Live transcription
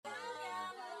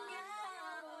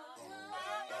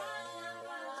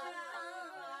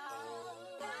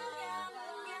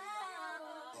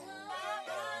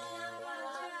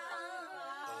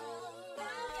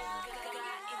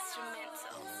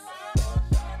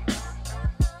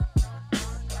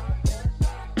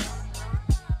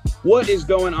What is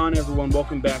going on, everyone?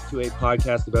 Welcome back to a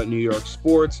podcast about New York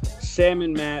sports. Sam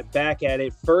and Matt back at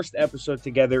it. First episode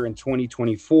together in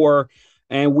 2024.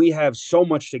 And we have so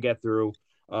much to get through.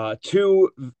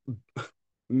 Two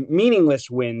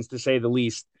meaningless wins, to say the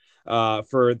least,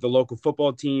 for the local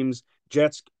football teams.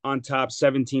 Jets on top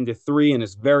 17-3 in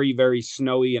this very, very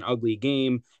snowy and ugly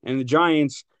game. And the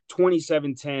Giants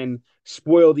 27-10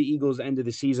 spoil the Eagles' end of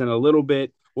the season a little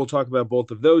bit. We'll talk about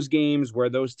both of those games, where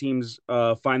those teams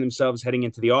find themselves heading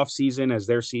into the offseason as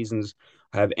their seasons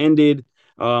have ended.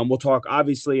 We'll talk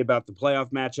obviously about the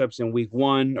playoff matchups in week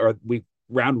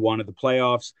round one of the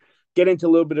playoffs. Get into a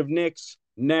little bit of Knicks,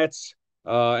 Nets,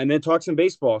 and then talk some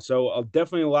baseball. So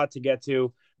definitely a lot to get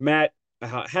to. Matt,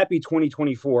 happy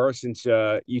 2024 since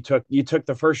you took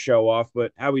the first show off.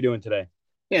 But how are we doing today?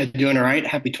 Yeah, doing all right.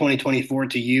 Happy 2024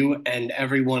 to you and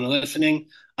everyone listening.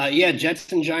 Yeah,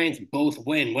 Jets and Giants both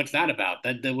win. What's that about?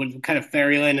 What kind of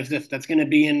fairyland is this? That's going to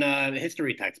be in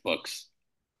history textbooks.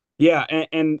 Yeah,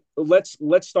 and let's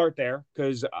start there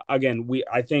because again, we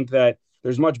I think that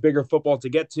there's much bigger football to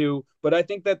get to, but I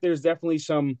think that there's definitely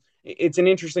some. It's an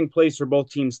interesting place for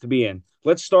both teams to be in.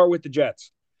 Let's start with the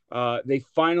Jets. They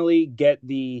finally get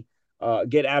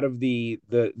out of the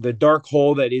dark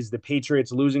hole that is the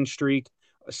Patriots losing streak.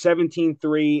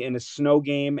 17-3 in a snow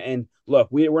game. And look,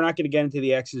 we're not going to get into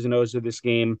the X's and O's of this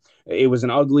game. It was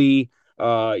an ugly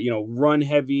run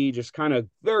heavy, just kind of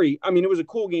I mean, it was a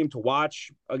cool game to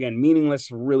watch. Again, meaningless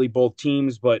for really both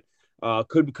teams, but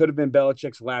could have been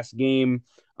Belichick's last game.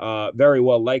 Very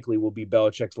well likely will be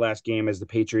Belichick's last game as the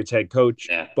Patriots head coach.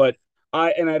 Yeah. But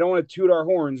I don't want to toot our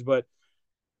horns, but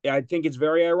I think it's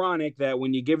very ironic that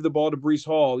when you give the ball to Brees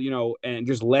Hall, and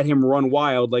just let him run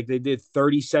wild like they did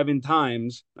 37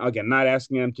 times, again, not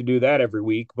asking them to do that every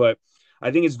week, but I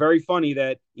think it's very funny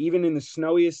that even in the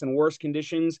snowiest and worst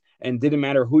conditions, and didn't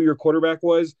matter who your quarterback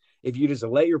was, if you just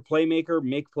let your playmaker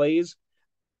make plays,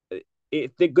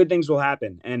 good things will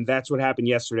happen. And that's what happened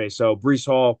yesterday. So Brees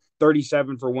Hall,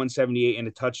 37 for 178 and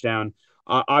a touchdown.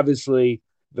 Obviously,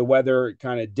 the weather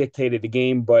kind of dictated the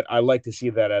game, but I like to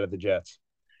see that out of the Jets.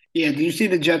 Yeah, did you see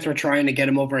the Jets were trying to get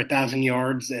him over 1,000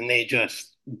 yards and they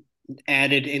just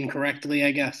added incorrectly,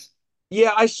 I guess?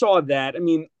 Yeah, I saw that. I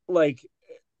mean, like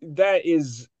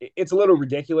it's a little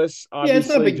ridiculous, Yeah, it's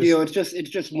no obviously. big deal. Just It's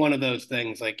just one of those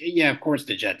things. Like, yeah, of course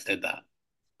the Jets did that.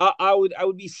 I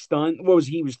would be stunned. What was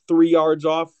he was 3 yards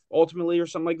off ultimately or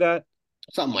something like that?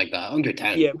 Something like that. Under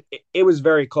 10. Yeah, it was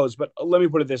very close. But let me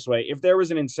put it this way: if there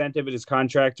was an incentive in his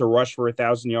contract to rush for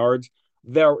 1,000 yards,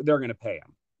 they're going to pay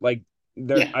him. Like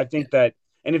Yeah. I think that,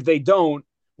 and if they don't,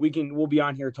 we'll be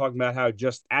on here talking about how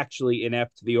just actually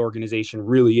inept the organization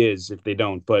really is if they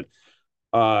don't. But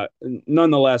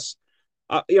nonetheless,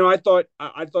 I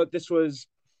thought this was.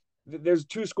 There's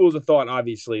two schools of thought.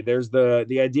 Obviously, there's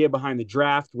the idea behind the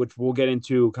draft, which we'll get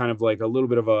into, kind of like a little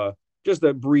bit of a just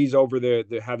a breeze over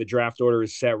the how the draft order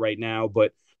is set right now.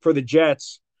 But for the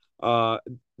Jets, uh,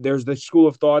 there's the school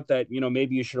of thought that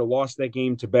maybe you should have lost that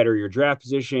game to better your draft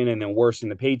position and then worsen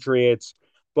the Patriots.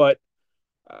 But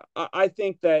I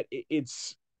think that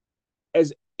it's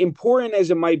as important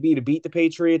as it might be to beat the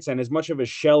Patriots and as much of a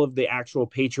shell of the actual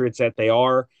Patriots that they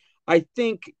are, I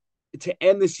think to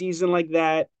end the season like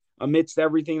that, amidst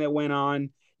everything that went on,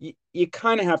 you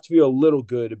kind of have to feel a little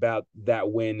good about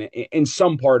that win in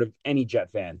some part of any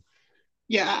Jet fan.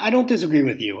 Yeah, I don't disagree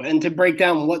with you. And to break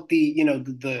down what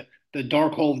the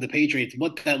dark hole of the Patriots,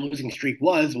 what that losing streak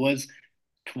was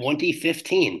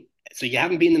 2015. So you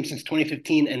haven't beaten them since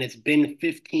 2015, and it's been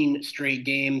 15 straight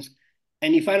games,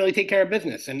 and you finally take care of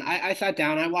business. And I sat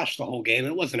down, I watched the whole game.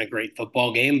 It wasn't a great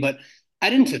football game, but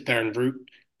I didn't sit there and root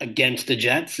against the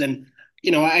Jets. And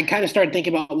I kind of started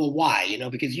thinking about, well, why?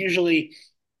 Because usually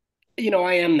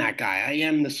I am that guy. I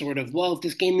am the sort of, well, if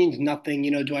this game means nothing,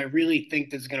 do I really think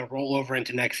this is going to roll over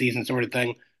into next season sort of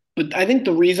thing? But I think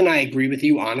the reason I agree with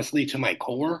you, honestly, to my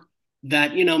core,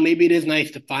 that, maybe it is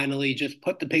nice to finally just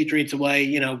put the Patriots away,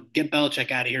 get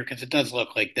Belichick out of here because it does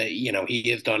look like that,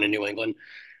 he is done in New England.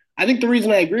 I think the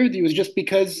reason I agree with you is just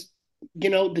because,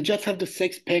 the Jets have the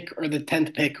sixth pick or the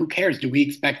 10th pick. Who cares? Do we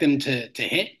expect them to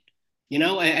hit?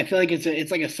 I feel like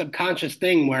it's like a subconscious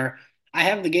thing where I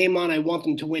have the game on. I want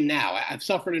them to win now. I've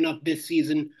suffered enough this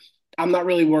season. I'm not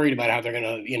really worried about how they're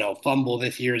gonna, fumble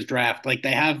this year's draft like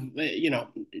they have,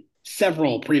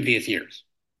 several previous years.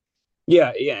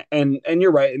 Yeah, yeah, and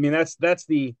you're right. I mean, that's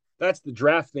the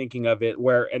draft thinking of it,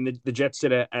 where and the Jets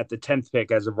sit at the 10th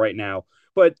pick as of right now.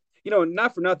 But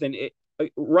not for nothing,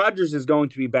 Rodgers is going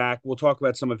to be back. We'll talk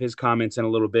about some of his comments in a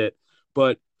little bit,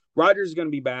 but Rodgers is going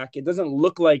to be back. It doesn't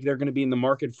look like they're going to be in the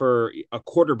market for a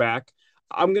quarterback.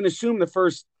 I'm going to assume the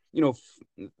first,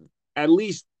 at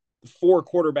least four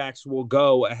quarterbacks will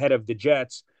go ahead of the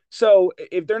Jets. So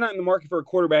if they're not in the market for a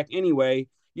quarterback anyway,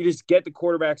 you just get the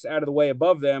quarterbacks out of the way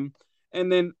above them.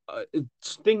 And then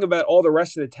think about all the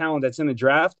rest of the talent that's in the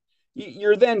draft.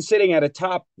 You're then sitting at a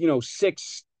top,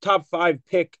 six, top five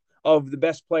pick of the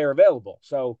best player available.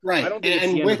 So I Right. don't think it's the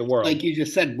And end of with, the world. like you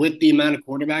just said, with the amount of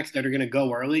quarterbacks that are going to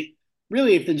go early,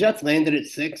 really, if the Jets landed at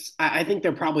six, I think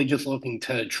they're probably just looking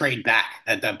to trade back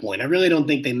at that point. I really don't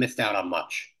think they missed out on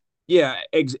much. Yeah,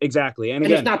 exactly. And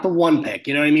And it's again, not the one pick,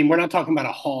 you know what I mean? We're not talking about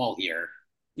a haul here.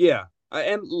 yeah.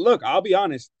 And look, I'll be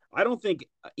honest. I don't think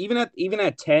even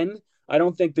at 10, I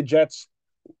don't think the Jets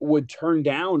would turn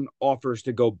down offers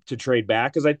to go to trade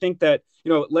back because I think that,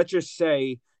 let's just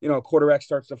say, a quarterback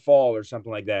starts to fall or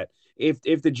something like that.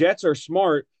 If the Jets are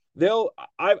smart,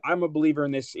 I'm a believer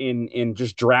in this in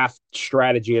just draft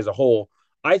strategy as a whole.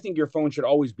 I think your phone should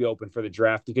always be open for the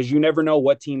draft because you never know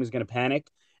what team is going to panic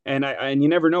and you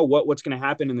never know what's going to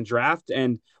happen in the draft.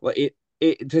 And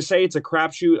to say it's a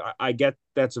crapshoot, I get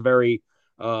that's a very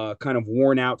kind of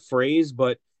worn out phrase,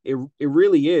 but it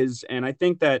really is. And I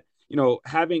think that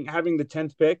having the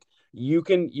 10th pick,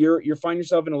 you're find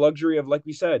yourself in a luxury of, like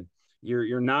we said,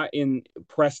 you're not in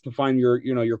pressed to find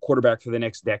your quarterback for the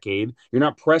next decade. You're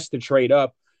not pressed to trade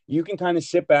up. You can kind of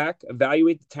sit back,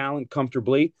 evaluate the talent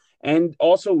comfortably, and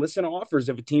also listen to offers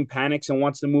if a team panics and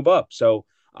wants to move up. So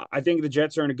I think the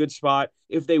Jets are in a good spot.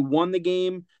 If they won the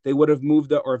game, they would have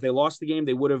moved, or if they lost the game,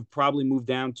 they would have probably moved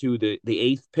down to the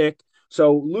eighth pick.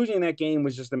 So losing that game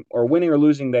was or winning or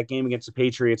losing that game against the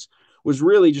Patriots was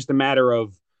really just a matter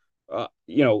of,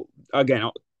 again,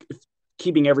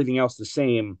 keeping everything else the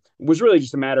same was really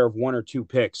just a matter of one or two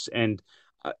picks. And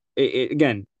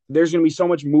again, there's going to be so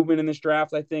much movement in this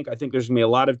draft. I think there's going to be a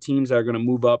lot of teams that are going to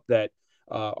move up that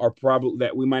are probably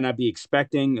that we might not be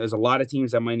expecting. There's a lot of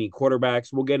teams that might need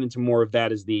quarterbacks. We'll get into more of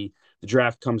that as the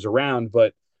draft comes around.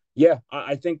 But yeah,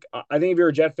 I think if you're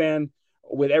a Jet fan,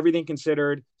 with everything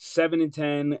considered,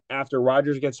 7-10 after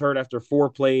Rodgers gets hurt after four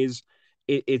plays,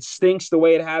 it stinks the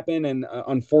way it happened, and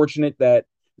unfortunate that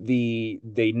they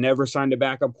never signed a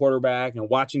backup quarterback. And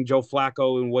watching Joe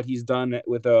Flacco and what he's done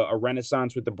with a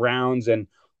renaissance with the Browns, and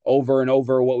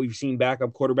over what we've seen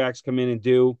backup quarterbacks come in and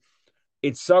do,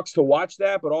 it sucks to watch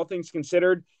that. But all things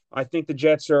considered, I think the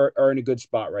Jets are in a good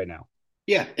spot right now.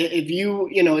 Yeah. If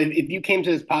if you came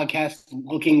to this podcast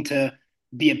looking to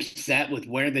be upset with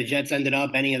where the Jets ended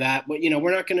up, any of that, but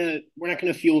we're not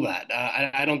gonna fuel that.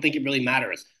 I don't think it really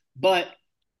matters. But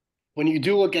when you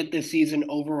do look at this season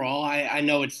overall, I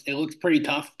know it looks pretty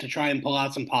tough to try and pull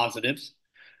out some positives.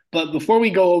 But before we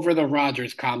go over the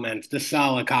Rodgers comments, the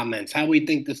Salah comments, how we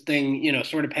think this thing,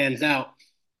 sort of pans out,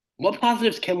 what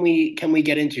positives can we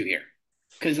get into here?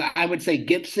 Because I would say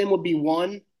Gibson would be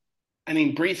one. I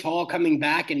mean, Brees Hall coming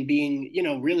back and being,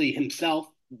 really himself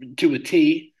to a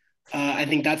T. I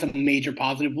think that's a major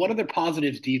positive. What other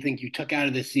positives do you think you took out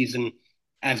of this season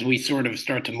as we sort of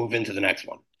start to move into the next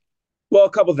one? Well, a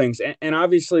couple things, and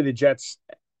obviously the Jets,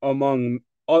 among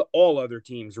all other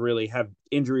teams, really have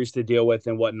injuries to deal with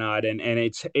and whatnot, and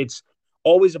it's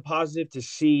always a positive to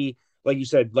see, like you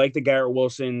said, like the Garrett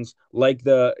Wilsons, like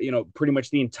the pretty much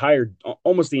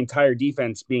almost the entire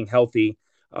defense being healthy.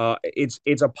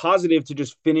 It's a positive to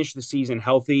just finish the season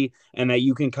healthy, and that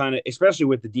you can kind of, especially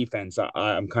with the defense,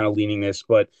 I'm kind of leaning this,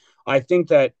 but I think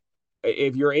that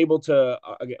if you're able to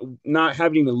not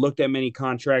having even looked at many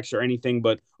contracts or anything,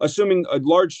 but assuming a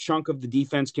large chunk of the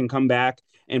defense can come back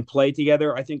and play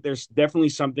together, I think there's definitely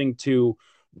something to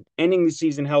ending the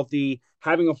season healthy,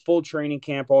 having a full training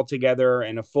camp all together,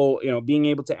 and a full, being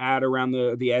able to add around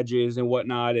the edges and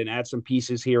whatnot, and add some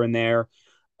pieces here and there.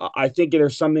 I think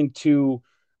there's something to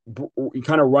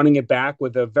kind of running it back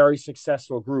with a very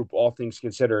successful group, all things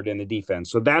considered, in the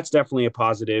defense. So that's definitely a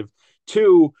positive.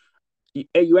 Two,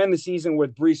 you end the season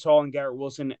with Brees Hall and Garrett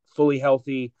Wilson fully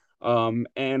healthy. And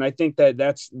I think that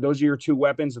those are your two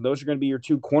weapons, and those are going to be your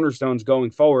two cornerstones going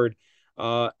forward.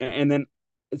 And then,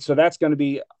 so that's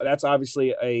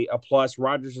obviously a plus.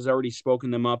 Rodgers has already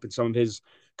spoken them up in some of his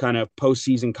kind of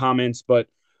postseason comments, but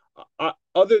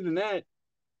other than that,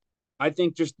 I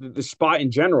think just the spot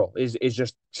in general is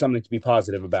just something to be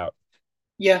positive about.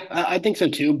 Yeah, I think so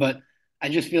too. But I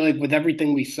just feel like with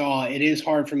everything we saw, it is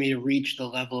hard for me to reach the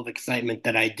level of excitement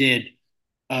that I did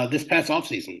this past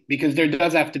offseason because there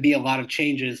does have to be a lot of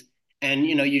changes. And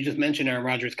you just mentioned Aaron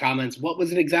Rodgers' comments. What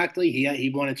was it exactly?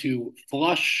 He wanted to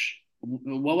flush.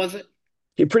 What was it?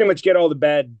 He pretty much get all the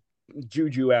bad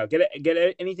juju out, get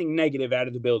anything negative out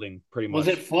of the building, pretty Was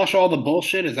it much. flush all the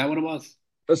bullshit? Is that what it was?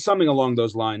 Something along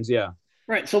those lines, yeah.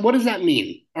 Right. So what does that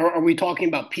mean? Are we talking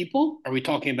about people? Are we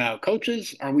talking about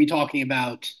coaches? Are we talking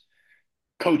about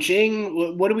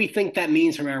Coaching, what do we think that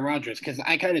means from Aaron Rodgers? Because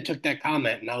I kind of took that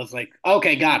comment and I was like,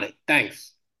 okay, got it.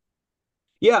 Thanks.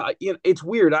 Yeah, it's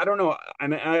weird. I don't know. I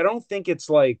don't think it's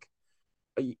like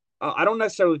I don't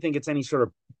necessarily think it's any sort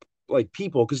of like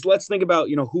people because let's think about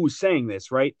who's saying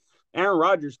this, right? Aaron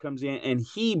Rodgers comes in and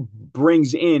he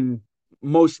brings in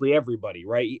mostly everybody,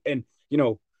 right? And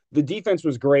the defense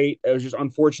was great. It was just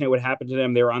unfortunate what happened to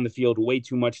them. They were on the field way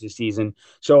too much this season.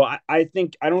 So I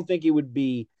don't think it would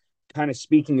be kind of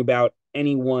speaking about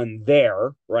anyone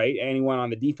there, right? Anyone on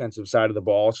the defensive side of the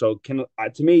ball. So can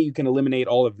to me, you can eliminate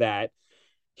all of that.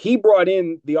 He brought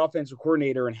in the offensive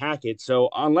coordinator and Hackett. So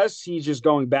unless he's just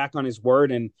going back on his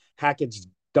word and Hackett's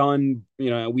done,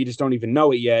 we just don't even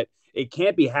know it yet. It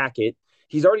can't be Hackett.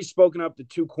 He's already spoken up the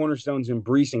two cornerstones in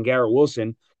Brees and Garrett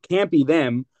Wilson. Can't be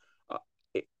them. Uh,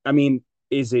 I mean,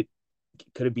 is it?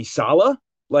 Could it be Salah?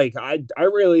 Like I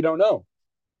really don't know.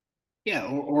 Yeah,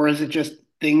 or is it just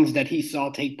things that he saw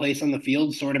take place on the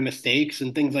field, sort of mistakes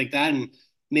and things like that? And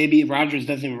maybe Rodgers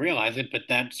doesn't realize it, but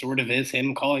that sort of is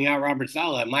him calling out Robert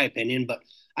Saleh, in my opinion. But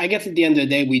I guess at the end of the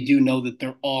day, we do know that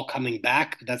they're all coming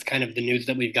back. That's kind of the news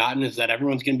that we've gotten is that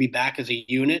everyone's going to be back as a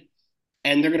unit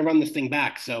and they're going to run this thing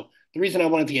back. So the reason I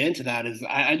wanted to get into that is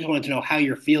I just wanted to know how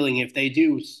you're feeling if they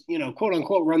do, quote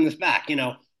unquote, run this back.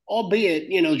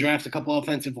 Albeit draft a couple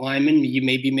offensive linemen, you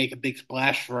maybe make a big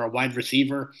splash for a wide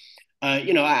receiver.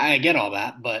 I get all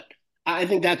that, but I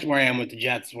think that's where I am with the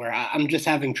Jets, where I'm just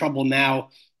having trouble now,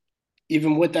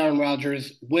 even with Aaron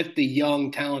Rodgers, with the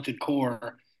young, talented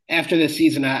core. After this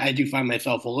season, I do find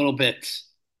myself a little bit,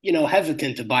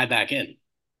 hesitant to buy back in.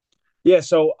 Yeah.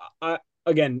 So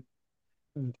again,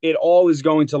 it all is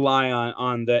going to lie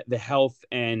on the health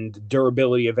and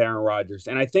durability of Aaron Rodgers.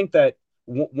 And I think that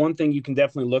one thing you can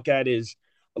definitely look at is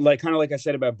like kind of like I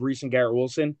said about Brees and Garrett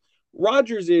Wilson.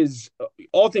 Rodgers is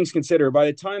all things considered. By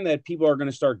the time that people are going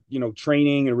to start,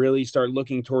 training and really start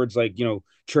looking towards like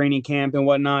training camp and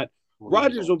whatnot, 40 years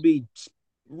Rodgers will old. be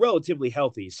relatively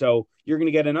healthy. So you're going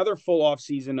to get another full off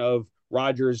season of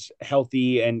Rodgers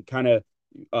healthy and kind of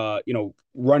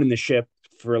running the ship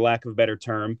for lack of a better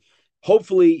term.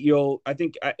 Hopefully I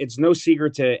think it's no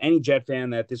secret to any Jet fan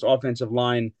that this offensive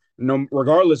line, no,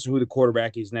 regardless of who the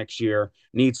quarterback is next year,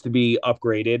 needs to be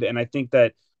upgraded. And I think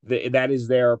that that is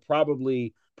their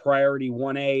probably priority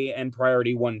 1A and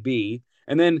priority 1B.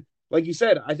 And then, like you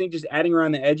said, I think just adding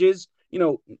around the edges,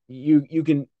 you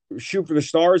can shoot for the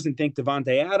stars and think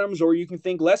Devontae Adams, or you can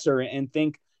think lesser and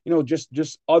think,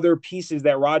 just other pieces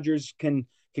that Rodgers can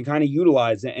kind of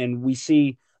utilize. And we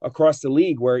see across the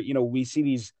league where, we see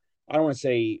these, I don't want to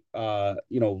say,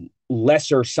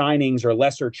 lesser signings or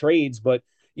lesser trades, but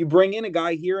you bring in a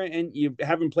guy here and you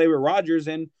have him play with Rodgers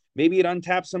and maybe it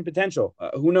untaps some potential.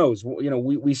 Who knows?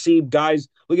 We see guys,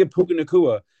 look at Puka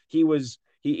Nakua.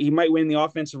 He might win the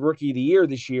offensive rookie of the year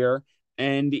this year.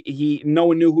 And no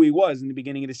one knew who he was in the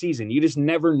beginning of the season. You just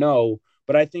never know.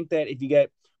 But I think that if you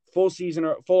get full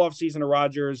off season of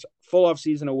Rodgers, full off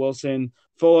season of Wilson,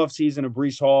 full off season of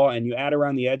Brees Hall, and you add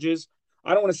around the edges,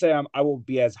 I don't want to say I will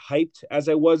be as hyped as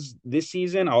I was this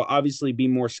season. I'll obviously be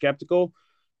more skeptical,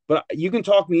 but you can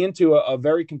talk me into a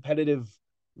very competitive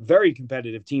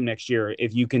team next year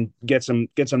if you can get some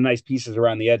nice pieces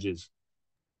around the edges.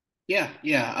 Yeah,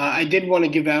 yeah. I did want to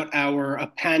give out our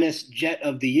Apanis Jet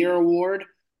of the Year award.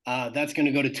 That's going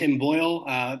to go to Tim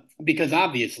Boyle because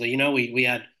obviously, we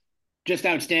had just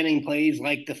outstanding plays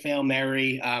like the Fail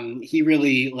Mary. He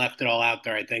really left it all out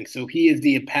there, I think. So he is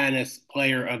the Apanis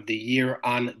Player of the Year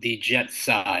on the Jets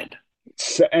side.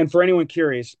 So, and for anyone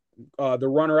curious, the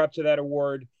runner up to that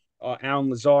award, Alan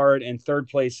Lazard, and third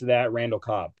place to that, Randall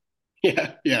Cobb.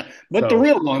 Yeah, yeah. But the So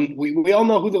real one, we all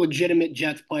know who the legitimate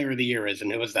Jets Player of the Year is,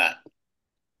 and who was that?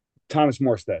 Thomas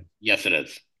Morstead, Yes, it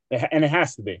is. and it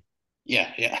has to be.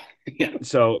 Yeah, yeah, yeah.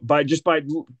 So by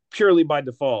purely by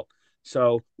default.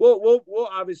 So we'll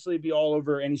obviously be all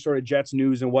over any sort of Jets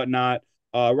news and whatnot.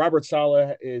 Robert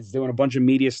Saleh is doing a bunch of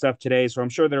media stuff today, so I'm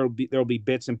sure there'll be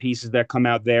bits and pieces that come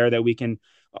out there that we can,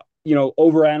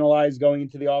 overanalyze going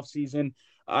into the off season.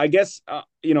 I guess I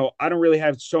don't really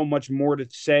have so much more to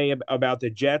say about the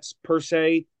Jets per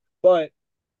se, but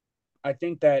I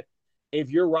think that if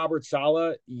you're Robert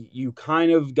Saleh, you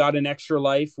kind of got an extra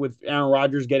life with Aaron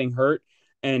Rodgers getting hurt.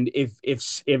 And if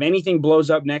anything blows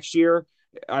up next year,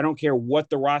 I don't care what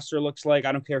the roster looks like.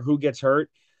 I don't care who gets hurt.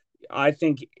 I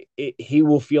think he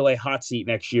will feel a hot seat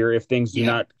next year if things do Yeah,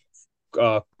 not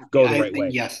go the I right think way.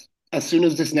 yes. As soon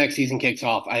as this next season kicks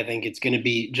off, I think it's going to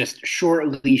be just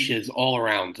short leashes all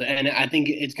around, and I think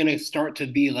it's going to start to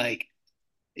be like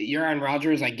You're on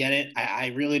Rodgers. I get it. I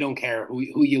really don't care who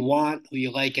you want, who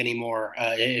you like anymore.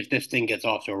 If this thing gets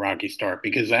off to a rocky start,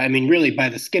 because I mean, really, by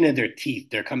the skin of their teeth,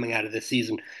 they're coming out of this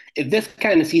season. If this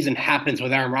kind of season happens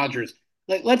with Aaron Rodgers,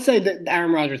 like let's say that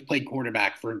Aaron Rodgers played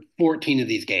quarterback for 14 of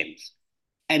these games,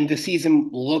 and the season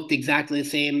looked exactly the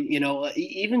same,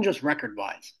 even just record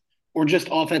wise, or just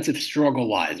offensive struggle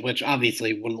wise, which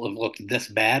obviously wouldn't have looked this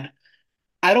bad.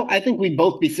 I don't. I think we'd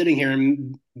both be sitting here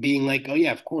and being like, "Oh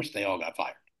yeah, of course they all got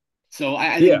fired." So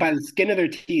I think Yeah. by the skin of their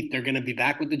teeth, they're going to be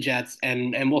back with the Jets,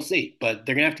 and we'll see. But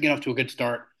they're going to have to get off to a good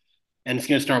start, and it's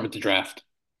going to start with the draft.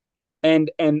 And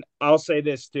I'll say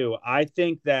this too. I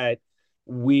think that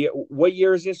what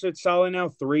year is this with Salah now?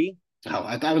 Three. Oh,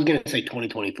 I was going to say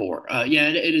 2024. Yeah,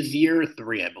 it is year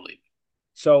three, I believe.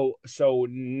 So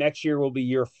next year will be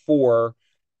year four.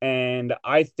 And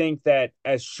I think that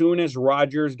as soon as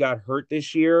Rodgers got hurt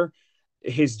this year,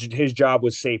 his job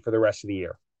was safe for the rest of the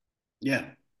year. Yeah,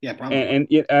 yeah, probably.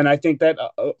 And I think that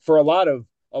for a lot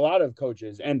of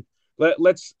coaches, and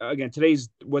let's again, today's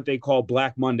what they call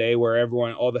Black Monday, where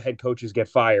all the head coaches get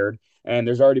fired, and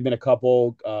there's already been a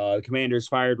couple. The Commanders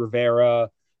fired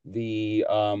Rivera. The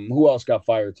who else got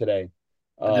fired today?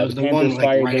 There The was the one Panthers like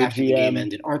fired right their after the game GM.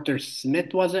 ended. Arthur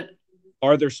Smith, was it?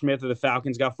 Arthur Smith of the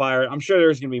Falcons got fired. I'm sure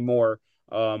there's going to be more.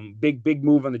 Big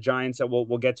move on the Giants that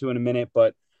we'll get to in a minute.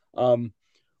 But um,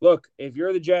 look, if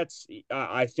you're the Jets,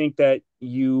 I think that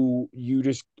you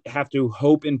just have to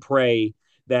hope and pray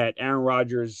that Aaron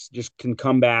Rodgers just can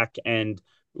come back and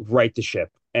right the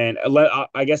ship. And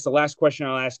I guess the last question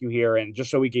I'll ask you here, and just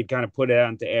so we could kind of put it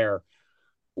onto air,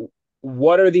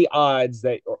 what are the odds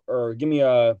that, or give me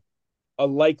a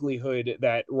likelihood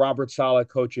that Robert Saleh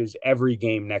coaches every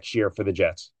game next year for the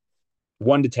Jets?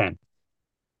 1 to 10.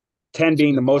 10 It's a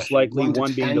being the good most question. likely, One to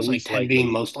one being 10, the so like least 10 being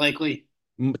likely. most likely.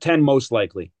 10 most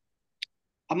likely.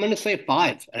 I'm going to say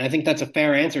five. And I think that's a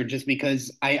fair answer just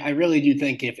because I really do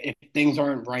think if things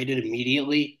aren't righted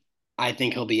immediately, I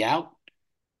think he'll be out.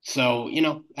 So,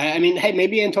 I mean, hey,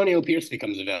 maybe Antonio Pierce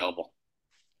becomes available.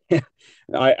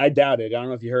 I doubt it. I don't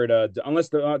know if you heard, unless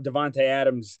Devontae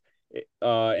Adams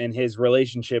and his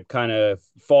relationship kind of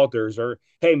falters, or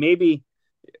hey, maybe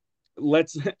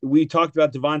we talked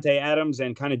about Devontae Adams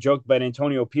and kind of joked about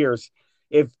Antonio Pierce.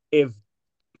 If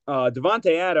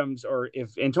Devontae Adams, or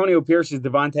if Antonio Pierce is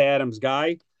Devontae Adams'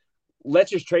 guy,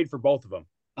 let's just trade for both of them.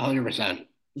 100%.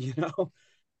 You know,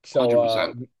 so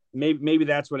 100%. maybe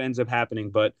that's what ends up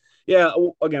happening. But yeah,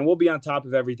 again, we'll be on top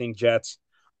of everything Jets.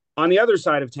 On the other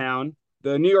side of town,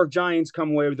 the New York Giants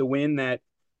come away with a win that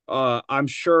I'm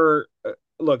sure.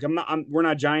 Look, we're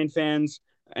not Giant fans,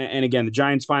 and again, the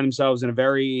Giants find themselves in a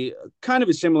very kind of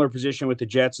a similar position with the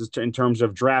Jets in terms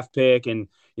of draft pick and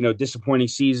disappointing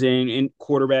season and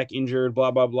quarterback injured,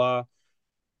 blah blah blah.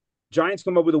 Giants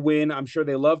come up with a win. I'm sure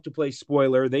they love to play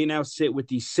spoiler. They now sit with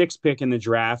the sixth pick in the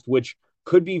draft, which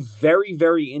could be very,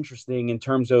 very interesting in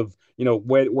terms of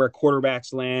where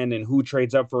quarterbacks land and who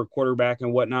trades up for a quarterback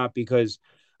and whatnot. Because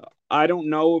I don't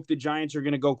know if the Giants are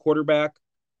going to go quarterback,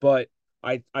 but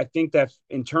I think that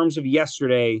in terms of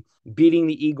yesterday, beating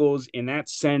the Eagles in that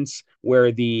sense,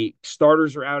 where the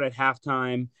starters are out at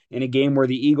halftime in a game where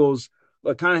the Eagles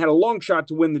kind of had a long shot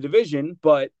to win the division,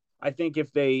 but I think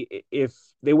if they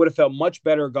would have felt much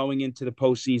better going into the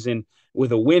postseason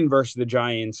with a win versus the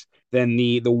Giants than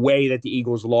the way that the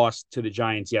Eagles lost to the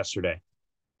Giants yesterday.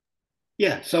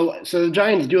 Yeah, so the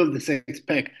Giants do have the sixth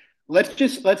pick.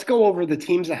 Let's go over the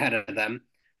teams ahead of them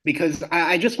because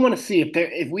I just want to see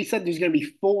if we said there's going to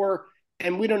be four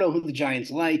and we don't know who the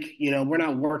Giants like, we're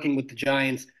not working with the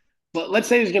Giants, but let's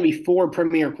say there's going to be four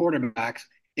premier quarterbacks.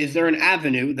 Is there an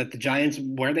avenue that the Giants,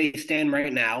 where they stand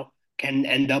right now, can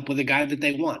end up with a guy that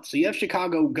they want? So you have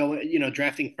Chicago going,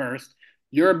 drafting first.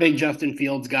 You're a big Justin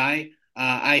Fields guy.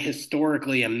 I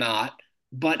historically am not,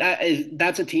 but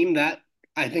that's a team that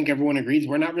I think everyone agrees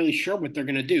we're not really sure what they're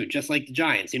going to do, just like the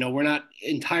Giants. We're not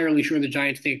entirely sure the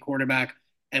Giants take a quarterback,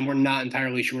 and we're not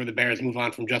entirely sure the Bears move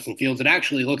on from Justin Fields. It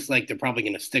actually looks like they're probably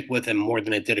going to stick with him more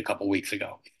than it did a couple weeks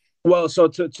ago. Well, so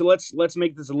to let's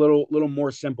make this a little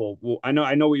more simple. Well, I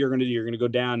know what you're going to do. You're going to go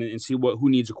down and see who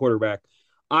needs a quarterback.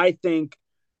 I think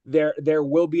there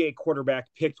will be a quarterback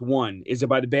picked one. Is it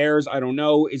by the Bears? I don't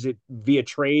know. Is it via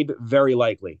trade? Very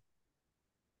likely.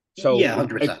 Yeah, So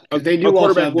 100%. a, Because they a do also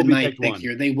quarterback have the will be ninth picked pick one.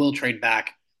 here. They will trade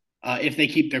back if they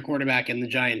keep their quarterback, and the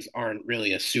Giants aren't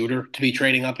really a suitor to be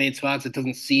trading up 8 spots. It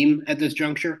doesn't seem at this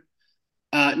juncture.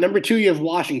 Number two, you have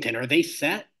Washington. Are they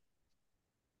set?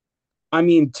 I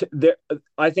mean,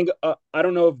 I think I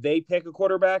don't know if they pick a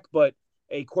quarterback, but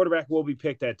a quarterback will be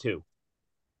picked at two.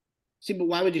 See, but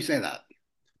why would you say that?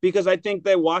 Because I think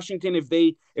that Washington, if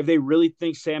they really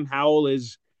think Sam Howell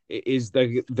is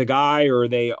the guy, or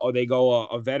they go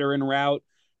a veteran route,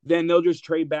 then they'll just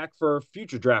trade back for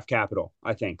future draft capital.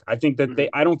 I think that they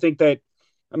Mhm. I don't think that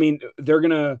I mean they're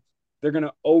gonna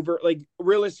over like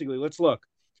realistically. Let's look.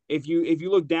 If you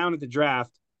look down at the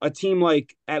draft, a team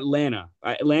like Atlanta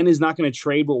is not going to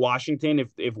trade with Washington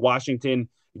if Washington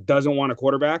doesn't want a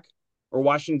quarterback, or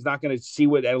Washington's not going to see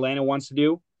what Atlanta wants to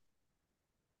do.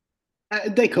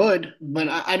 They could, but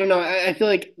I don't know. I feel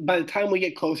like by the time we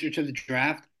get closer to the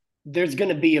draft, there's going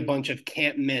to be a bunch of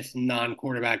can't miss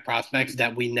non-quarterback prospects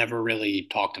that we never really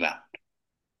talked about.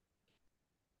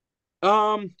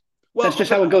 Um, That's well,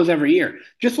 just but how it goes every year.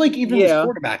 Just like even this yeah,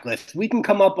 quarterback list, we can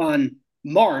come up on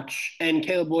March and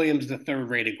Caleb Williams the third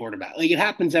rated quarterback. Like it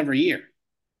happens every year.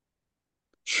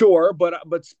 sure,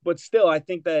 but still, I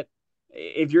think that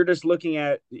if you're just looking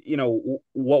at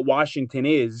what Washington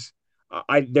is,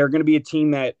 they're going to be a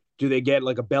team that do they get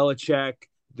like a Belichick?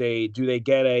 Do they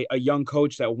get a young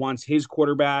coach that wants his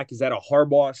quarterback? Is that a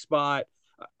Harbaugh spot?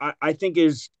 I think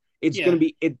is it's going to Yeah,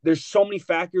 be there's so many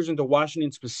factors into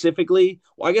Washington specifically.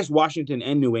 Well, I guess Washington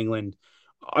and New England,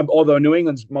 although New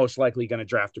England's most likely going to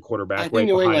draft a I quarterback think right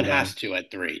New behind England them. has to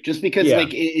at three, just because Yeah,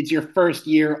 like it's your first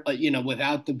year,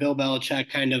 without the Bill Belichick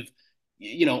kind of,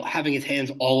 having his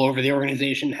hands all over the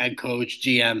organization, head coach,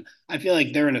 GM. I feel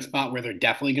like they're in a spot where they're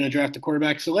definitely going to draft a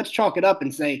quarterback. So let's chalk it up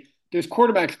and say there's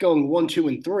quarterbacks going one, two,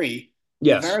 and three.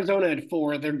 You have yes. Arizona at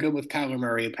four. They're good with Kyler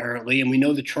Murray apparently, and we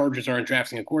know the Chargers aren't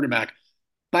drafting a quarterback.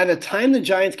 By the time the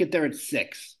Giants get there at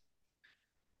six,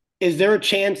 is there a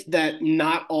chance that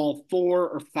not all four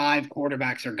or five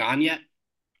quarterbacks are gone yet?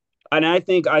 And I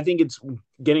think it's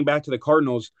getting back to the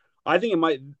Cardinals. I think it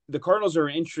might the Cardinals are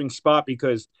an interesting spot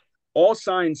because all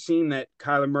signs seem that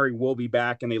Kyler Murray will be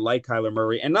back and they like Kyler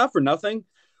Murray. And not for nothing,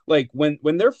 like when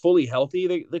they're fully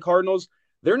healthy, the Cardinals,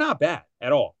 they're not bad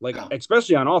at all. Like No.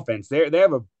 especially on offense. They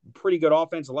have a pretty good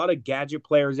offense, a lot of gadget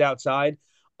players outside.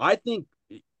 I think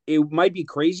it might be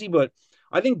crazy, but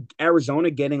I think Arizona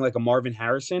getting like a Marvin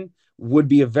Harrison would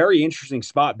be a very interesting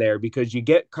spot there because you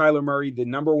get Kyler Murray, the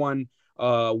number one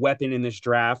weapon in this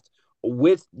draft,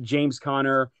 with James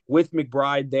Conner, with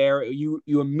McBride there. You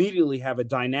immediately have a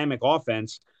dynamic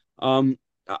offense. Um,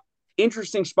 uh,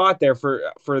 Interesting spot there for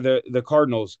the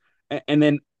Cardinals. And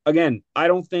then again, I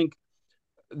don't think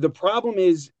the problem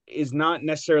is not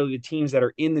necessarily the teams that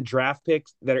are in the draft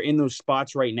picks that are in those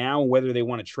spots right now, and whether they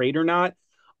want to trade or not.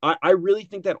 I really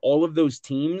think that all of those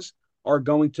teams are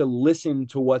going to listen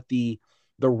to what the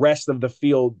rest of the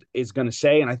field is going to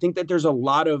say. And I think that there's a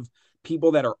lot of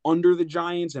people that are under the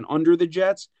Giants and under the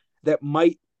Jets that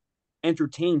might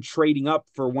entertain trading up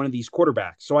for one of these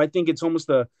quarterbacks. So I think it's almost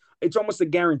a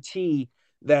guarantee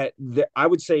that I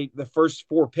would say the first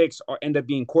four picks end up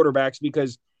being quarterbacks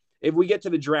because if we get to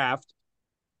the draft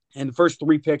and the first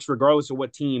three picks, regardless of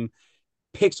what team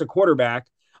picks a quarterback,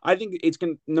 I think it's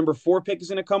going number four pick is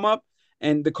going to come up,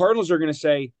 and the Cardinals are going to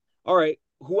say, "All right,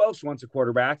 who else wants a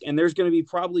quarterback?" And there's going to be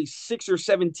probably six or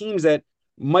seven teams that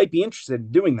might be interested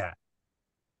in doing that.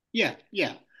 Yeah,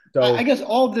 yeah. I So, guess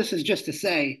all of this is just to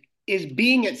say, is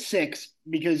being at six,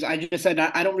 because I just said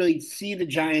I don't really see the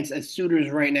Giants as suitors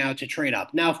right now to trade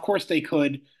up. Now, of course, they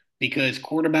could because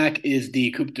quarterback is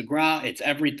the coup de grace, it's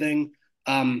everything.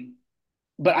 Um,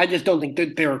 but I just don't think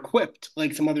that they're equipped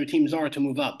like some other teams are to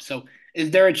move up. So,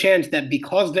 is there a chance that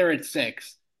because they're at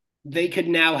six, they could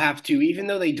now have to, even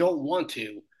though they don't want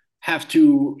to, have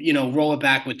to, roll it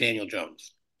back with Daniel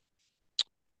Jones?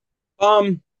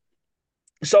 um,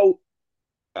 so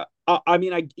I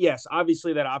mean, I yes,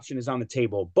 obviously that option is on the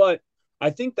table, but I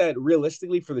think that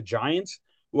realistically for the Giants,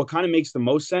 what kind of makes the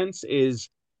most sense is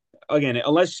again,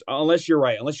 unless you're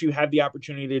right, unless you have the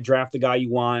opportunity to draft the guy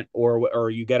you want, or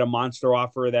you get a monster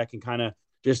offer that can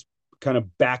just kind of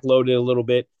backload it a little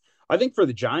bit. I think for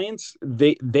the Giants,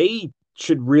 they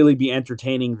should really be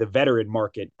entertaining the veteran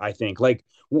market. I think like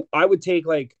I would take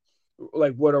like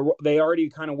they already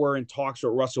kind of were in talks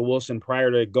with Russell Wilson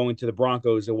prior to going to the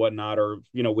Broncos and whatnot, or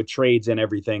with trades and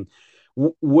everything.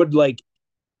 Would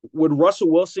would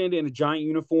Russell Wilson in a Giant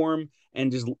uniform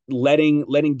and just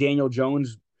letting Daniel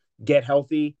Jones get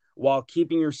healthy while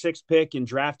keeping your sixth pick and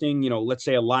drafting, let's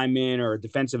say a lineman or a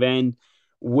defensive end,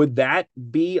 would that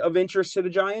be of interest to the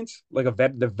Giants? Like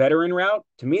the veteran route?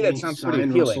 To me, You that mean sounds pretty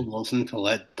sign Russell appealing. Wilson to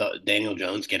let Daniel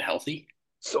Jones get healthy?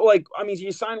 So, like, I mean,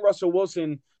 you sign Russell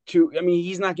Wilson I mean,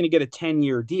 he's not going to get a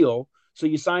 10-year deal. So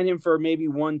you sign him for maybe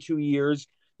 1, 2 years.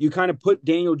 You kind of put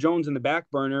Daniel Jones in the back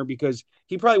burner because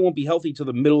he probably won't be healthy till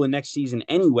the middle of next season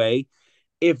anyway.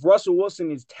 If Russell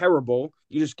Wilson is terrible,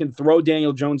 you just can throw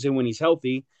Daniel Jones in when he's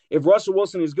healthy. If Russell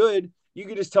Wilson is good, you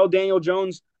can just tell Daniel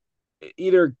Jones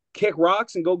either kick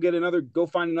rocks and go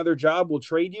find another job. We'll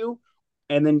trade you,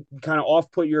 and then kind of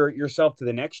off put yourself to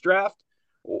the next draft,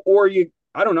 or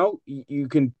I don't know, you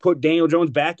can put Daniel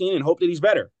Jones back in and hope that he's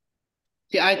better.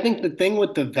 Yeah, I think the thing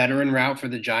with the veteran route for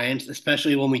the Giants,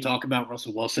 especially when we talk about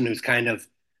Russell Wilson, who's kind of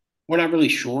we're not really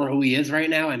sure who he is right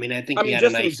now. I mean, I think I he mean, had a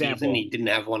just an nice season. example. He didn't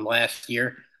have one last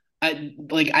year. I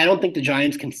don't think the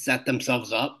Giants can set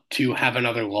themselves up to have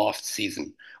another lost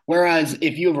season. Whereas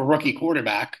if you have a rookie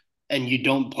quarterback and you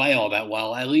don't play all that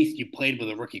well, at least you played with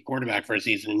a rookie quarterback for a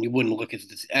season and you wouldn't look at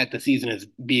the season as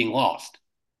being lost.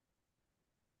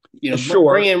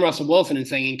 Sure, Bringing in Russell Wilson and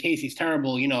saying in case he's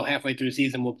terrible, halfway through the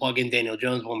season we'll plug in Daniel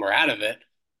Jones when we're out of it.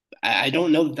 I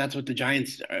don't know that that's what the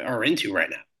Giants are into right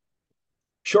now.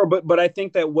 sure, but I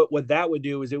think that what that would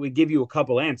do is it would give you a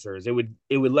couple answers. It would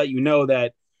let you know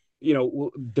that,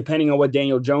 depending on what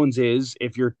Daniel Jones is,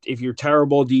 if you're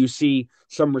terrible, do you see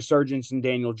some resurgence in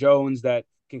Daniel Jones that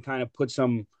can kind of put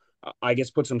some, I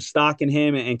guess, put some stock in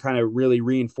him and kind of really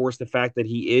reinforce the fact that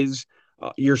he is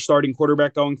your starting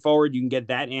quarterback going forward. You can get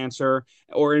that answer,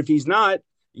 or if he's not,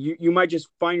 you might just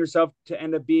find yourself to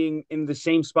end up being in the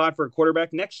same spot for a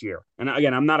quarterback next year. And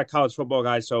again, I'm not a college football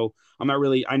guy, so I'm not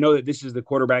really. I know that this is the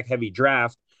quarterback heavy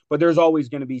draft, but there's always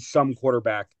going to be some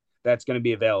quarterback that's going to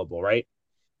be available, right?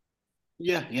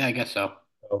 Yeah, yeah, I guess so.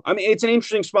 So, I mean, it's an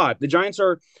interesting spot. The Giants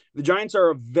are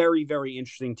a very very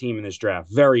interesting team in this draft.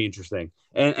 Very interesting,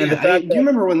 and the Yeah, fact do you that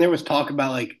remember when there was talk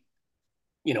about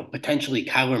potentially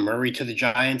Kyler Murray to the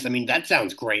Giants? I mean, that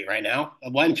sounds great right now.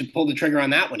 Why didn't you pull the trigger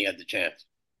on that when you had the chance?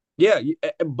 yeah,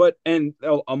 but and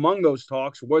among those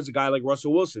talks was a guy like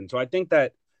Russell Wilson. So I think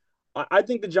the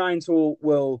Giants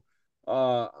will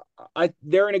uh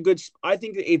they're in a good. I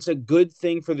think it's a good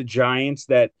thing for the Giants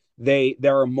that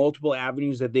there are multiple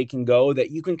avenues that they can go that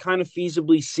you can kind of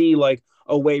feasibly see like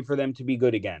a way for them to be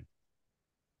good again.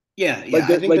 Yeah, Like yeah.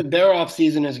 I they're think like that their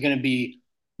offseason is going to be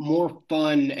more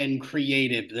fun and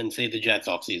creative than, say, the Jets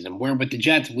offseason, where with the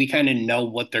Jets, we kind of know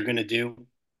what they're going to do,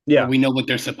 or yeah. we know what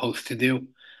they're supposed to do,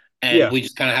 and Yeah. we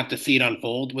just kind of have to see it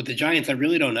unfold. With the Giants, I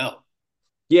really don't know.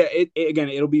 Yeah, again,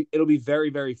 it'll be very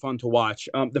very fun to watch.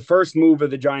 The first move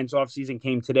of the Giants offseason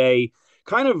came today,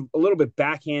 kind of a little bit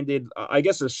backhanded, I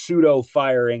guess a pseudo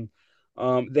firing.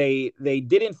 They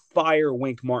didn't fire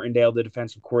Wink Martindale, the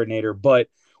defensive coordinator, but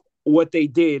what they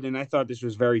did, and I thought this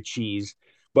was very cheese,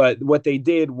 but what they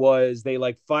did was they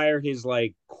like fired his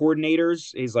like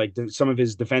coordinators, his like some of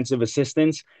his defensive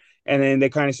assistants, and then they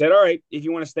kind of said, "All right, if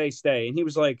you want to stay, stay." And he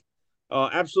was like,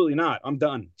 "Absolutely not, I'm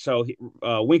done." So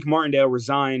Wink Martindale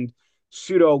resigned,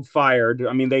 pseudo fired.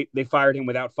 I mean, they fired him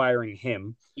without firing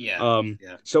him. Yeah,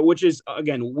 yeah, So which is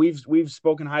again, we've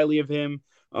spoken highly of him.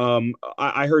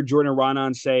 I heard Jordan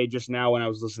Raanan say just now when I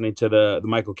was listening to the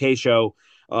Michael K show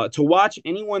to watch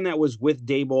anyone that was with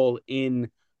Daboll in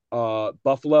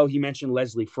Buffalo. He mentioned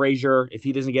Leslie Frazier. If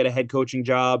he doesn't get a head coaching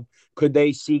job, could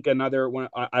they seek another one?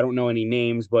 I don't know any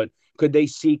names, but could they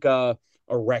seek a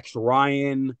Rex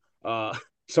Ryan?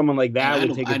 Someone like man. that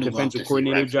would take a I'd love defensive to see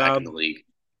coordinator Rex back in job. the league.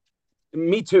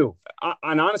 Me too.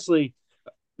 And honestly,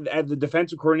 as the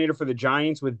defensive coordinator for the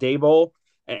Giants with Daboll,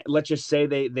 let's just say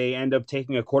they end up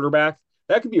taking a quarterback.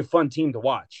 That could be a fun team to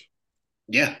watch.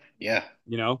 Yeah, yeah,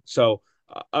 So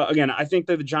again, I think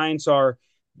that the Giants are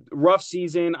rough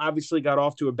season. Obviously, got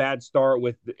off to a bad start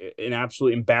with an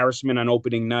absolute embarrassment on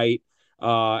opening night,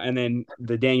 and then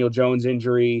the Daniel Jones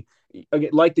injury. Again,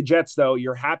 like the Jets, though,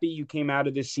 you're happy you came out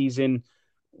of this season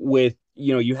with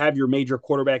you have your major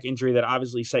quarterback injury that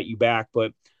obviously set you back,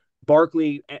 but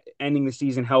Barkley ending the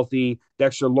season healthy,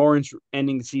 Dexter Lawrence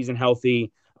ending the season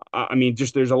healthy. I mean,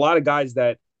 just there's a lot of guys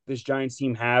that this Giants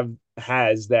team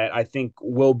has that I think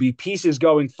will be pieces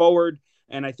going forward.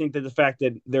 And I think that the fact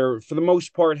that they're for the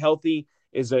most part healthy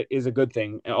is a good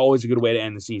thing and always a good way to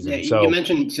end the yeah. season. You So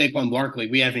mentioned Saquon Barkley.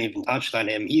 We haven't even touched on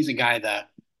him. He's a guy that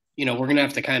we're gonna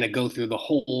have to kind of go through the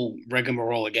whole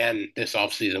rigmarole again this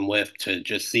offseason with to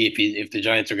just see if the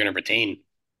Giants are going to retain.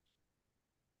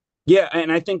 yeah,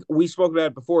 and I think we spoke about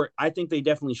it before. I think they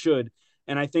definitely should.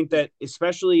 And I think that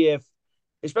especially if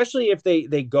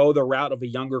they go the route of a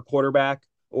younger quarterback,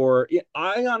 or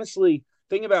I honestly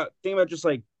think about just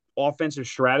like offensive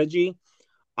strategy.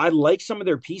 I like some of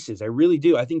their pieces. I really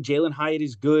do. I think Jalen Hyatt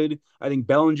is good. I think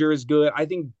Bellinger is good. I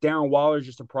think Darren Waller is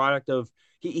just a product of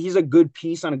he's a good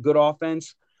piece on a good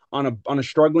offense, on a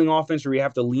struggling offense where you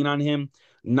have to lean on him.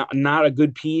 Not a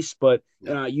good piece, but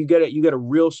No. you get a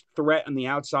real threat on the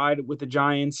outside with the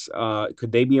Giants.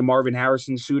 Could they be a Marvin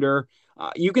Harrison suitor?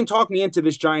 You can talk me into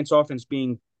this Giants offense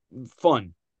being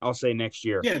fun. I'll say next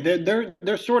year. Yeah,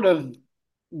 they're sort of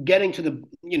getting to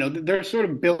they're sort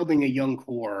of building a young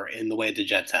core in the way the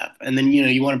Jets have, and then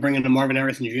you want to bring in a Marvin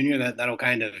Harrison Jr.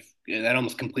 That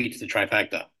almost completes the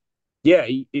trifecta. Yeah,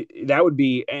 that would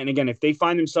be. And again, if they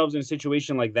find themselves in a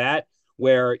situation like that,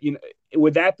 where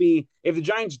would that be if the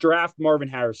Giants draft Marvin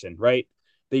Harrison, right?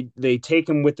 They take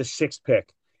him with the sixth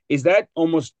pick. Is that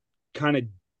almost kind of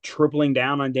tripling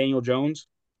down on Daniel Jones?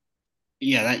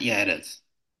 Yeah, it is.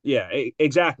 Yeah,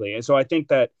 exactly. And so I think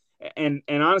that, and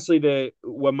honestly, the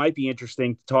what might be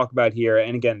interesting to talk about here,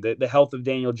 and again, the health of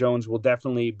Daniel Jones will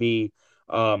definitely be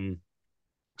um,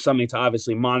 something to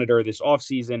obviously monitor this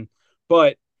offseason.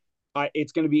 But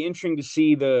it's going to be interesting to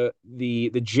see the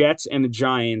Jets and the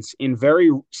Giants in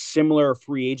very similar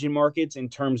free agent markets in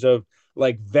terms of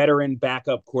like veteran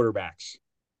backup quarterbacks.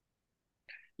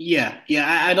 Yeah.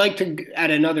 I'd like to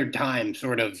at another time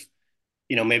sort of,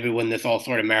 maybe when this all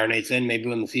sort of marinates in, maybe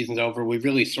when the season's over, we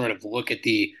really sort of look at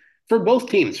for both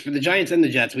teams, for the Giants and the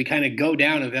Jets, we kind of go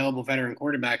down available veteran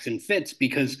quarterbacks and fits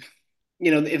because,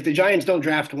 if the Giants don't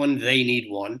draft one, they need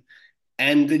one.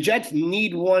 And the Jets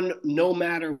need one no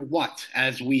matter what,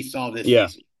 as we saw this Yeah,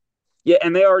 season. yeah,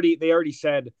 and they already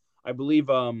said, I believe,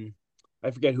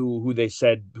 I forget who they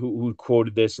said who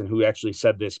quoted this and who actually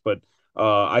said this, but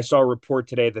I saw a report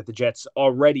today that the Jets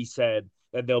already said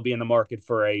that they'll be in the market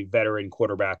for a veteran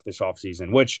quarterback this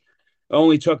offseason, which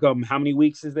only took them how many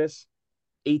weeks is this?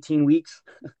 18 weeks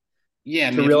Yeah,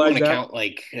 I to mean, if you want realize to that. count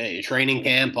like training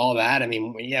camp, all that, I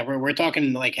mean, yeah, we're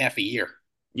talking like half a year.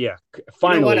 Yeah, You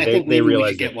know what? finally I they think they maybe we should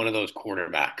realized it. get one of those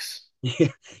quarterbacks. Yeah,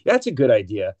 that's a good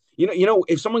idea.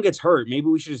 If someone gets hurt, maybe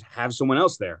we should just have someone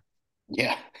else there.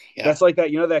 Yeah, yeah, That's like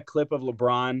that. That clip of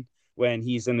LeBron when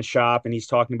he's in the shop and he's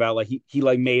talking about like he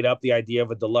like made up the idea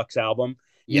of a deluxe album.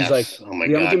 He's like, yes. Oh my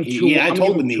yeah, I'm gonna give God. him two more. Yeah, I I'm gonna give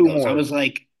told the him two Migos. I more. was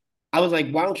like,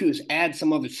 why don't you just add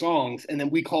some other songs and then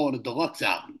we call it a deluxe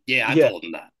album? Yeah, I Yeah, told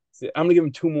him that. I'm gonna give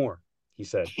him two more. He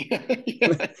said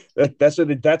Yeah. that's what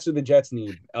the Jets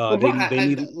need. They LeBron, they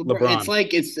need it's LeBron.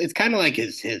 like it's kind of like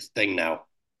his thing now.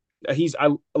 I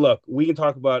look. We can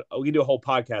talk about. We can do a whole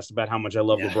podcast about how much I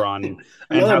love Yeah. LeBron and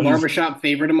Another how he's. barbershop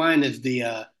favorite of mine is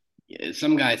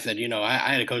some guy said, I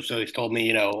had a coach that always told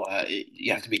me,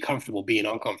 you have to be comfortable being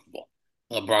uncomfortable.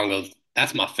 LeBron goes,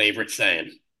 that's my favorite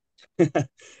saying.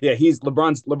 Yeah, he's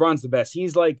LeBron's the best.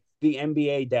 He's like the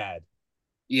NBA dad,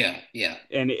 Yeah.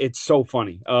 and it's so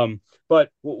funny. But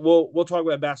we'll talk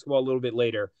about basketball a little bit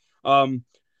later. Um,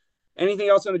 anything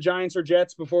else on the Giants or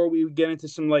Jets before we get into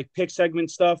some like pick segment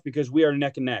stuff because we are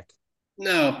neck and neck.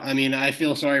 No, I mean, I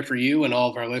feel sorry for you and all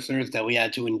of our listeners that we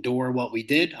had to endure what we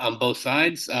did on both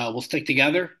sides. We'll stick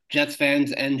together, Jets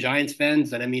fans and Giants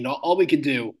fans. And I mean, all we could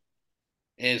do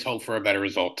is hope for a better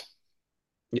result.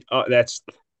 That's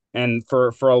and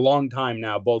for a long time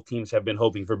now, both teams have been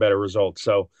hoping for better results.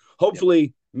 So Yep.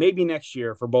 hopefully, maybe next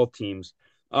year for both teams.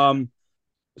 Yeah.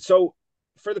 So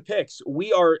for the picks,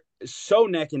 we are so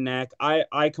neck and neck.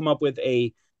 I come up with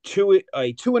a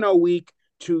 2-0 week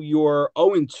to your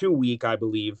 0-2 week, I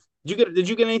believe. Did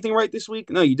you get anything right this week?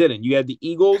 No, you didn't. You had the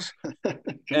Eagles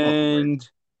Come on, Bert. and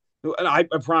I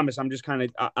promise I'm just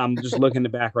looking in the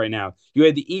back right now. You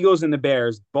had the Eagles and the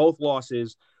Bears, both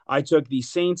losses. I took the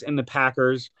Saints and the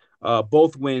Packers,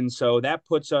 both wins. So that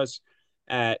puts us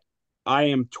at I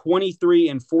am 23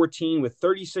 and 14 with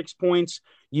 36 points.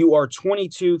 You are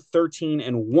 22, 13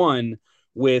 and 1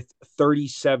 with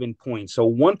 37 points. So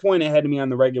 1 point ahead of me on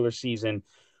the regular season.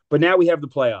 But now we have the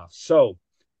playoffs. So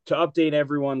to update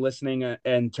everyone listening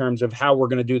in terms of how we're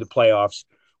going to do the playoffs,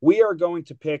 we are going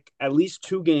to pick at least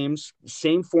two games,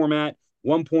 same format,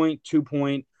 1 point, 2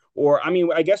 point, or I mean,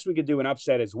 I guess we could do an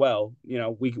upset as well.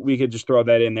 We could just throw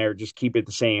that in there, just keep it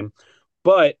the same.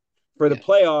 But for the Yeah.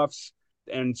 playoffs,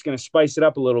 and it's going to spice it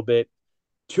up a little bit,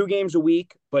 2 games a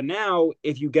week. But now,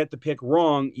 if you get the pick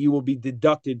wrong, you will be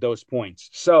deducted those points.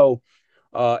 So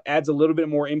adds a little bit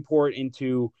more import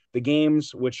into the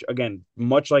games, which again,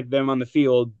 much like them on the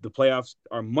field, the playoffs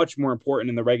are much more important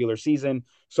in the regular season.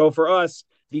 So for us,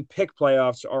 the pick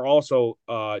playoffs are also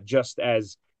just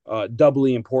as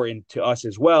doubly important to us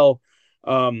as well.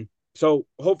 So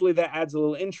hopefully that adds a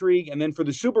little intrigue. And then for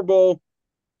the Super Bowl,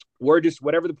 we're just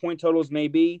whatever the point totals may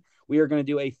be, we are going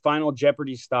to do a final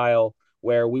Jeopardy style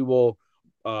where we will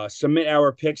submit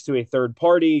our picks to a third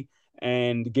party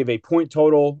and give a point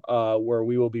total where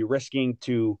we will be risking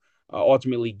to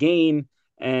ultimately gain.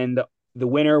 And the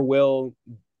winner will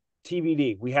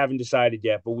TBD. We haven't decided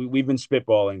yet, but we've been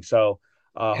spitballing. So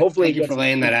Yeah, hopefully thank it you for gets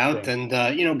laying that out. interesting.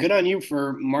 And, good on you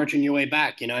for marching your way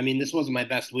back. I mean, this wasn't my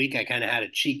best week. I kind of had a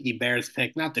cheeky Bears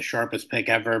pick, not the sharpest pick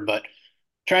ever, but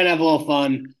trying to have a little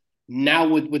fun. Now,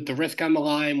 with the risk on the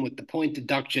line, with the point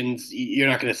deductions, you're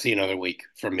not going to see another week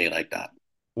from me like that.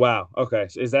 Wow. Okay.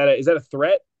 So is that a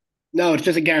threat? No, it's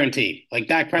just a guarantee. Like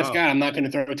Dak Oh, Prescott, I'm not going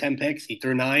to throw 10 picks. He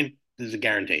threw nine. This is a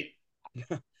guarantee.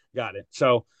 got it.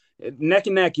 So neck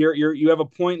and neck. You have a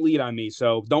point lead on me,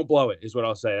 so don't blow it. Is what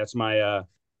I'll say. That's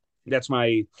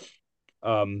my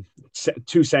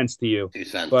 2 cents to you. 2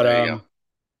 cents. But There you go.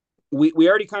 we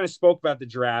already kind of spoke about the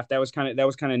draft. That was kind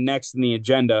of next in the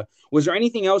agenda. Was there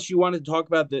anything else you wanted to talk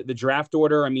about the draft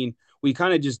order? I mean, we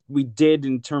kind of just we did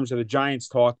in terms of the Giants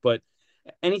talk, but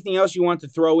anything else you want to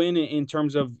throw in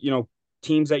terms of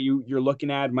teams that you're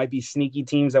looking at might be sneaky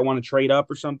teams that want to trade up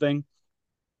or something?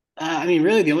 I mean,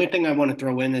 really, the only thing I want to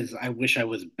throw in is I wish I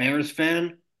was a Bears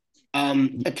fan. A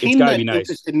It's team got to be that nice.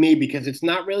 interested me because it's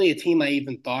not really a team I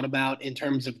even thought about in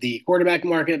terms of the quarterback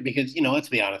market. Because let's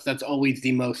be honest, that's always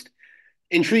the most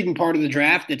intriguing part of the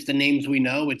draft. It's the names we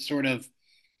know. It's sort of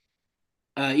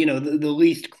the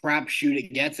least crapshoot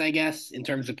it gets, I guess, in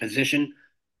terms of position.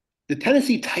 The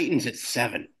Tennessee Titans at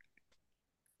 7.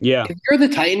 Yeah, If you're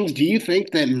the Titans, do you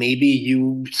think that maybe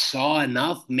you saw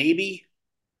enough, maybe,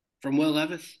 from Will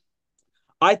Levis?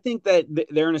 I think that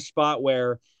they're in a spot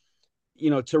where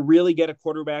to really get a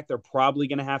quarterback, they're probably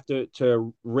going to have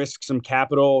to risk some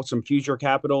capital, some future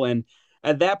capital, and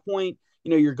at that point,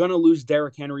 you're going to lose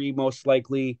Derrick Henry most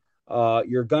likely.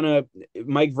 You're gonna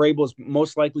Mike Vrabel is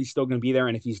most likely still going to be there,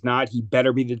 and if he's not, he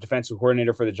better be the defensive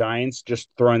coordinator for the Giants. Just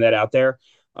throwing that out there.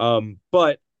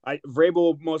 But Vrabel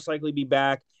will most likely be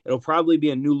back. It'll probably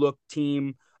be a new look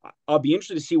team. I'll be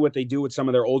interested to see what they do with some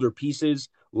of their older pieces,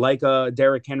 like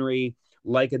Derrick Henry,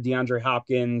 like a DeAndre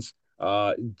Hopkins,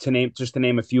 to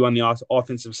name a few on the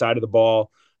offensive side of the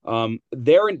ball.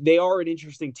 They are an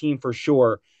interesting team for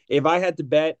sure. If I had to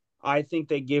bet, I think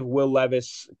they give Will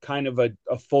Levis kind of a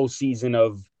full season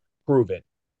of prove it.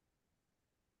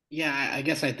 Yeah, I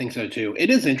guess I think so too. It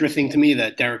is interesting to me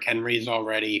that Derrick Henry's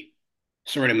already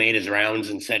sort of made his rounds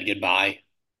and said goodbye.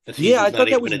 The Yeah, I season's not thought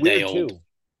that even was a day weird old. too.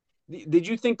 Did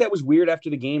you think that was weird after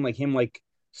the game, like him like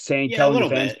saying Yeah, a telling the little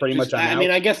fans bit. pretty Just, much I'm I mean,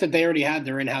 out? I guess that they already had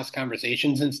their in-house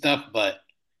conversations and stuff, but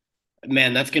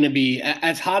man, that's going to be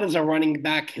as hot as a running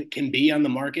back can be on the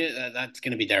market. That's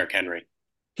going to be Derrick Henry.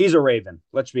 He's a Raven.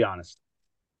 Let's be honest.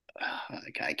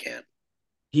 I can't.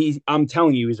 I'm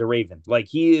telling you, he's a Raven. Like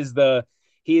he is the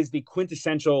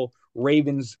quintessential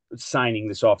Ravens signing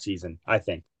this offseason, I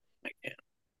think. I can't.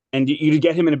 And you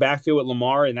get him in a backfield with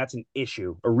Lamar, and that's an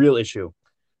issue, a real issue.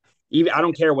 Even I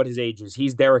don't care what his age is.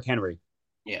 He's Derrick Henry.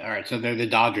 Yeah. All right. So they're the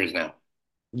Dodgers now.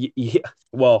 Yeah,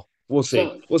 well, we'll see.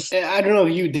 So I don't know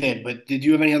if you did, but did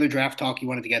you have any other draft talk you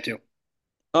wanted to get to?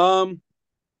 Um,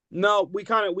 No, we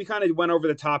kind of went over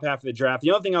the top half of the draft.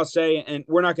 The only thing I'll say, and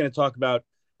we're not going to talk about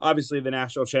obviously the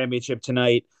national championship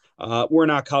tonight. We're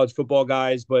not college football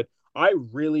guys, but I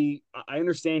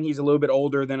understand he's a little bit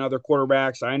older than other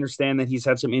quarterbacks. I understand that he's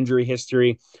had some injury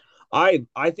history. I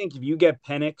think if you get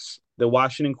Penix, the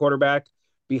Washington quarterback,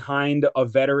 behind a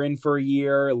veteran for a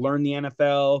year, learn the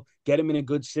NFL, get him in a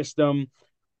good system,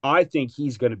 I think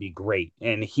he's going to be great,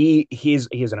 and he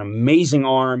has an amazing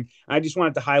arm. I just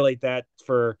wanted to highlight that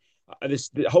for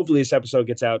this. Hopefully, this episode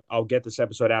gets out. I'll get this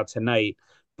episode out tonight.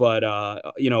 But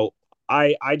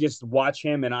I just watch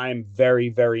him, and I'm very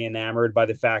very enamored by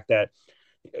the fact that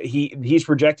he's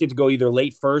projected to go either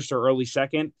late first or early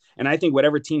second, and I think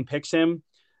whatever team picks him,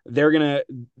 they're gonna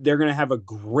they're gonna have a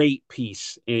great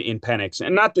piece in Penix.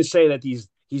 And not to say that he's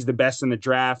the best in the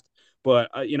draft, but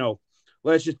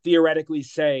let's just theoretically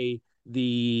say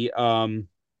the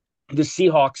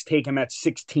Seahawks take him at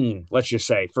 16. Let's just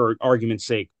say, for argument's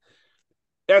sake,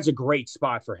 that's a great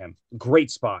spot for him. Great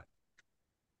spot.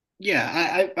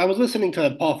 Yeah, I was listening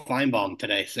to Paul Feinbaum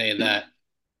today say that,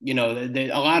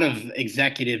 a lot of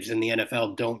executives in the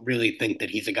NFL don't really think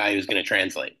that he's a guy who's going to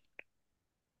translate.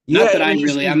 Not Yeah, that I I mean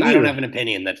really, he's I don't weird. have an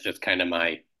opinion. That's just kind of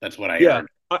that's what I Yeah,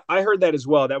 heard, I heard that as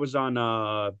well. That was on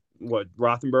what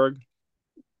Rothenberg.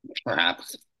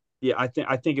 perhaps. Yeah, I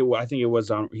think it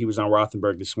was on he was on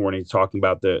Rothenberg this morning talking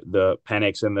about the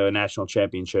Penix and the national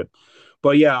championship.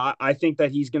 But yeah, I think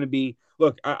that he's going to be.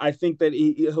 Look, I think that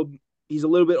he's a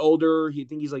little bit older. He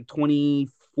think he's like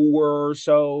 24 or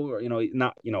so, or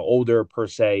not older per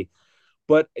se.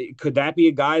 But could that be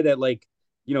a guy that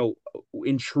you know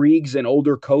intrigues an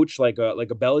older coach like a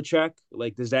Belichick?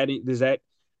 Like does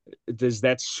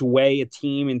that sway a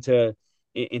team into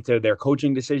their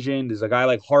coaching decision? Does a guy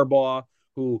like Harbaugh,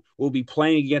 who will be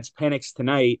playing against Penix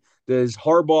tonight, does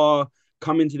Harbaugh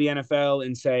come into the NFL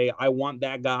and say, "I want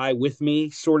that guy with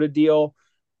me," sort of deal?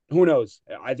 Who knows?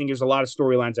 I think there's a lot of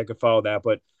storylines that could follow that.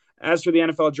 But as for the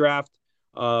NFL draft,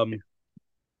 um,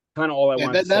 kind of all I Yeah,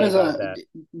 wanted to that say is about that.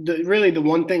 really the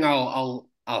one thing I'll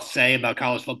say about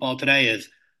college football today is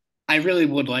I really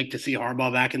would like to see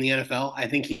Harbaugh back in the NFL. I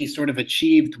think he sort of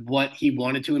achieved what he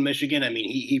wanted to in Michigan. I mean,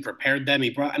 he prepared them.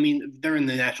 I mean, they're in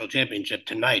the national championship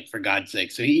tonight, for God's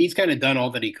sake. So he's kind of done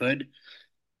all that he could.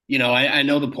 I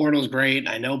know the portal's great.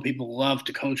 I know people love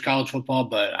to coach college football,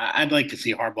 but I'd like to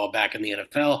see Harbaugh back in the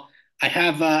NFL. I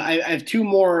have two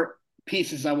more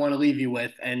pieces I want to leave you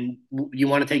with, and you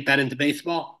want to take that into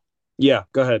baseball? Yeah,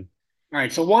 go ahead. All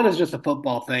right, so one is just a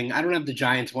football thing. I don't have the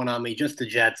Giants one on me, just the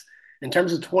Jets. In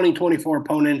terms of 2024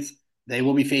 opponents, they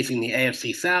will be facing the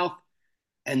AFC South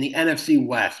and the NFC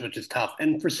West, which is tough.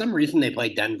 And for some reason, they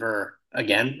play Denver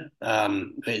again.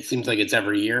 It seems like it's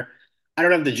every year. I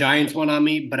don't have the Giants one on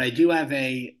me, but I do have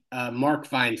a Mark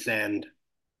Feinsand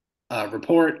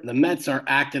report. The Mets are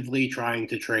actively trying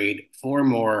to trade for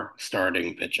more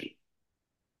starting pitching.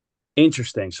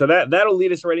 Interesting. So that'll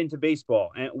lead us right into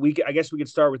baseball, and I guess we could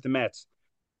start with the Mets.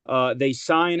 They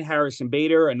sign Harrison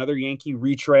Bader, another Yankee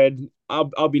retread.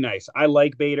 I'll be nice. I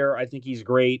like Bader. I think he's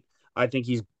great. I think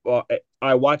he's.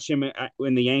 I watched him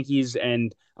in the Yankees,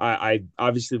 and I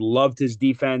obviously loved his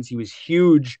defense. He was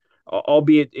huge,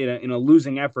 albeit in a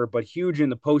losing effort, but huge in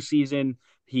the postseason.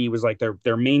 He was like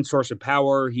their main source of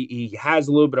power. He has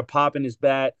a little bit of pop in his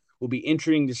bat. Will be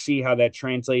interesting to see how that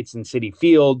translates in City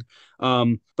Field.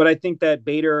 But I think that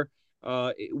Bader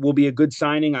will be a good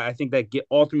signing. I think that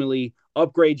ultimately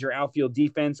upgrades your outfield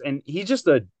defense. And I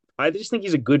just think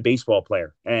he's a good baseball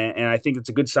player. And I think it's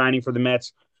a good signing for the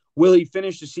Mets. Will he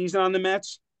finish the season on the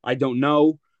Mets? I don't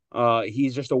know.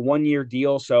 He's just a 1 year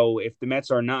deal. So if the Mets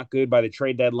are not good by the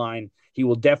trade deadline, he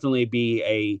will definitely be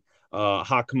a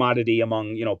hot commodity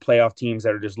among playoff teams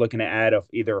that are just looking to add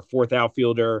either a fourth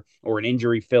outfielder or an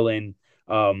injury fill in.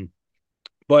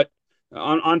 But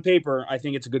on paper, I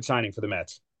think it's a good signing for the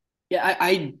Mets. Yeah,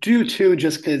 I do too,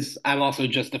 just because I'm also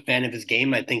just a fan of his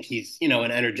game. I think he's, an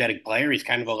energetic player. He's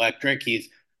kind of electric. He's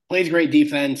plays great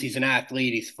defense. He's an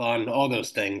athlete. He's fun, all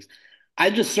those things. I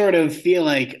just sort of feel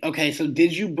like, okay, so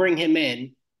did you bring him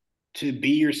in to be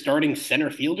your starting center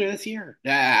fielder this year?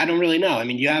 I don't really know. I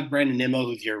mean, you have Brandon Nimmo,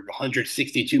 who's your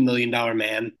 $162 million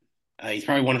man. He's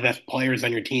probably one of the best players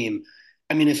on your team.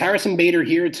 I mean, is Harrison Bader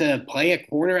here to play a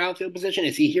corner outfield position?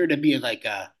 Is he here to be like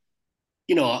a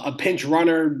pinch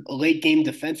runner, a late game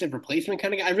defensive replacement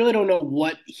kind of guy? I really don't know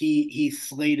what he's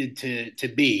slated to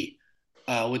be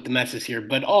with the Mets this year.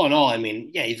 But all in all, I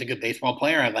mean, yeah, he's a good baseball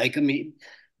player. I like him.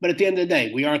 But at the end of the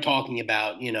day, we are talking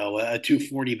about a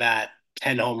 240 bat,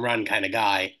 10 home run kind of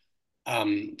guy.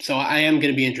 So I am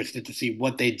going to be interested to see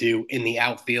what they do in the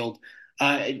outfield.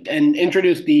 And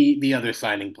introduce the other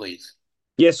signing, please.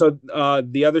 Yeah, so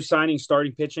the other signing,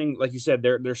 starting pitching, like you said,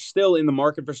 they're still in the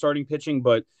market for starting pitching,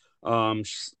 but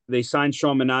they signed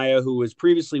Sean Manaea, who was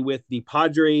previously with the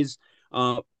Padres.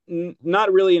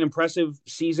 Not really an impressive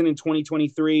season in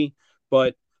 2023,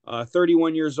 but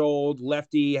 31 years old,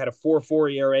 lefty, had a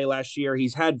 4.4 ERA last year.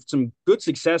 He's had some good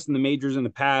success in the majors in the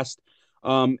past.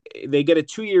 They get a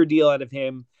 2 year deal out of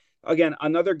him. Again,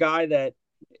 another guy that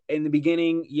in the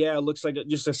beginning, yeah, it looks like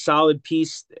just a solid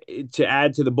piece to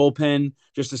add to the bullpen,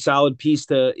 just a solid piece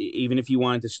to even if you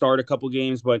wanted to start a couple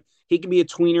games, but he can be a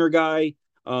tweener guy.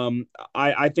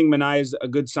 I think Manaea is a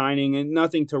good signing and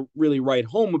nothing to really write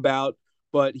home about,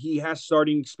 but he has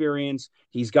starting experience.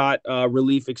 He's got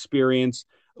relief experience.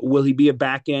 Will he be a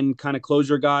back end kind of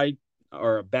closer guy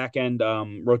or a back end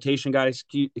rotation guy?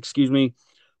 Excuse me,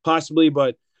 possibly,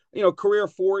 but career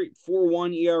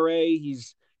 4.41 ERA.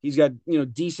 He's got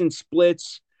decent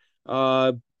splits,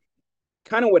 uh,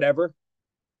 kind of whatever.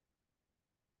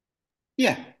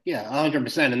 Yeah,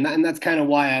 100%. And that's kind of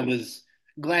why I was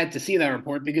glad to see that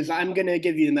report because I'm going to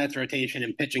give you the Mets rotation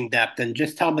and pitching depth and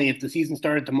just tell me if the season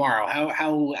started tomorrow,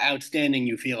 how outstanding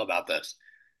you feel about this.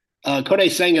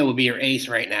 Kodai Senga would be your ace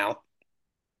right now.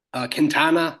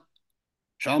 Quintana,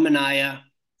 Sean Manaea,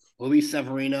 Luis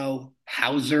Severino,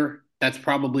 Hauser. That's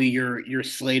probably your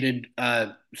slated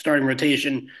starting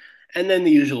rotation. And then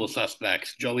the usual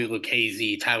suspects, Joey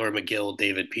Lucchesi, Tyler McGill,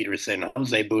 David Peterson,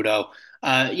 Jose Budo.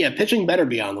 Yeah, pitching better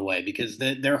be on the way because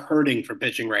they're hurting for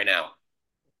pitching right now.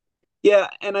 Yeah,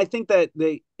 and I think that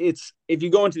it's if you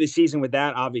go into the season with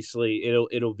that, obviously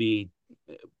it will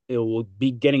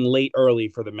be getting late early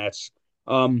for the Mets.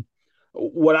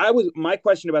 What I was my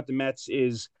question about the Mets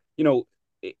is,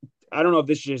 I don't know if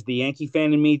this is just the Yankee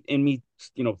fan in me,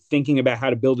 thinking about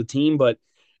how to build a team, but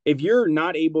if you're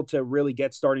not able to really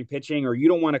get starting pitching, or you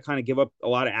don't want to kind of give up a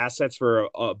lot of assets for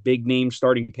a big name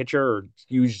starting pitcher, or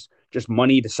use just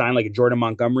money to sign like a Jordan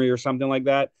Montgomery or something like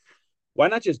that, why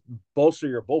not just bolster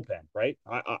your bullpen, right?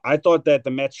 I thought that the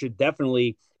Mets should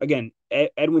definitely, again,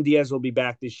 Edwin Diaz will be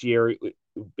back this year.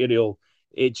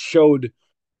 It showed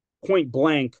point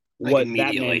blank Like what that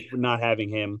meant immediately. for not having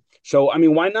him. So I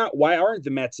mean, why not? Why aren't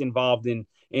the Mets involved in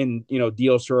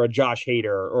deals for a Josh Hader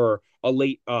or a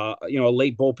late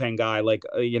bullpen guy like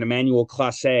Emmanuel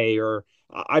Clase? Or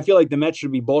I feel like the Mets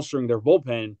should be bolstering their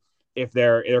bullpen if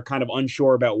they're kind of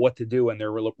unsure about what to do in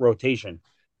their rotation.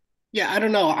 Yeah, I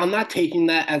don't know. I'm not taking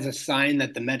that as a sign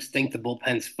that the Mets think the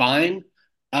bullpen's fine.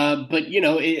 But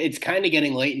it's kind of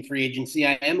getting late in free agency.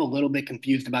 I am a little bit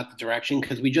confused about the direction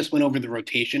because we just went over the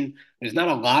rotation. There's not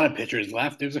a lot of pitchers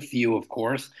left. There's a few, of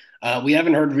course. We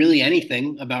haven't heard really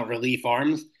anything about relief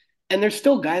arms, and there's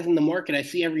still guys in the market I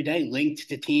see every day linked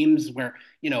to teams where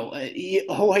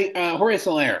Jorge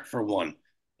Soler for one.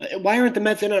 Why aren't the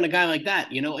Mets in on a guy like that?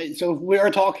 So if we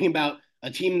are talking about a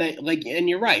team that, like, and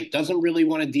you're right, doesn't really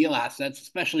want to deal assets,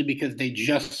 especially because they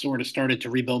just sort of started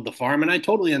to rebuild the farm. And I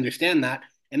totally understand that.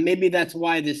 And maybe that's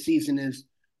why this season is,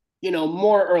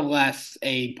 more or less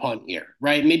a punt year,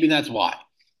 right? Maybe that's why.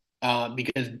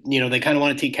 Because, they kind of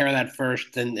want to take care of that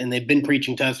first. And they've been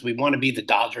preaching to us, we want to be the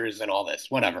Dodgers and all this,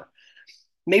 whatever.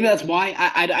 Maybe that's why.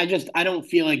 I don't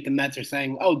feel like the Mets are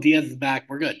saying, oh, Diaz is back,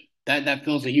 we're good. That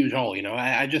fills a huge hole.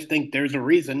 I just think there's a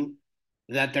reason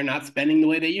that they're not spending the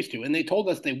way they used to. And they told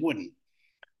us they wouldn't.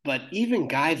 But even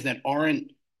guys that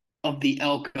aren't of the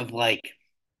ilk of like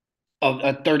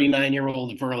a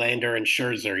 39-year-old Verlander and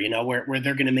Scherzer, where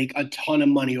they're going to make a ton of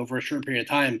money over a short period of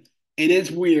time, it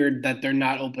is weird that they're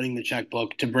not opening the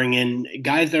checkbook to bring in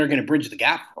guys that are going to bridge the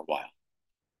gap for a while.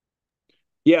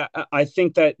 Yeah, I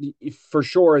think that for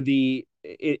sure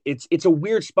it's a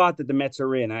weird spot that the Mets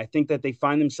are in. I think that they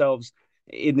find themselves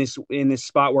in this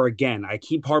spot where, again, I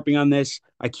keep harping on this,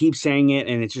 I keep saying it,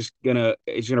 and it's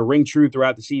gonna ring true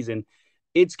throughout the season.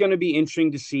 It's gonna be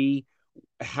interesting to see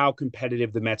how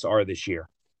competitive the Mets are this year.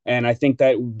 And I think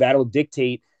that that'll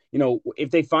dictate, if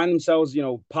they find themselves,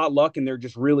 pot luck and they're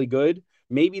just really good,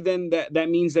 maybe then that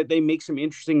means that they make some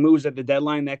interesting moves at the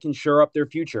deadline that can shore up their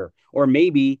future. Or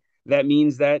maybe that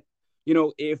means that,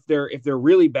 if they're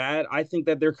really bad, I think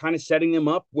that they're kind of setting them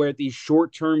up where these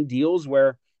short-term deals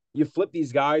where you flip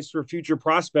these guys for future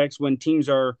prospects when teams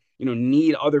are,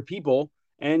 need other people,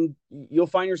 and you'll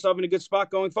find yourself in a good spot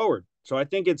going forward. So I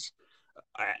think it's,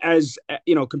 as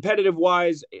competitive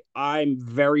wise, I'm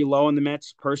very low on the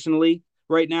Mets personally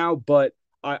right now, but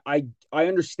I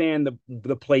understand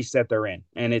the place that they're in,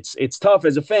 and it's tough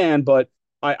as a fan, but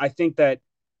I think that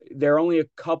they're only a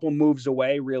couple moves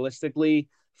away realistically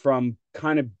from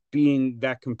kind of being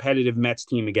that competitive Mets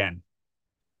team again.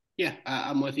 Yeah,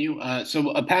 I'm with you.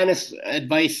 So a Panis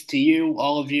advice to you,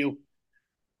 all of you,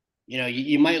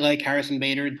 you might like Harrison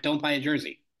Bader. Don't buy a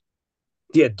jersey.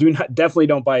 Yeah, definitely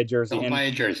don't buy a jersey, Don't and buy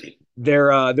a jersey.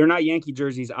 they're not Yankee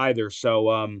jerseys either. So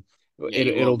Yeah,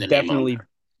 you it'll love the name on definitely,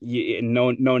 there.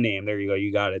 no name. There you go,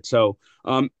 you got it. So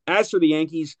as for the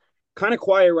Yankees, kind of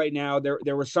quiet right now.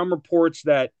 There were some reports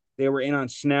that they were in on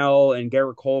Snell, and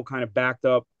Garrett Cole kind of backed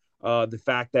up the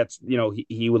fact that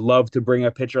he would love to bring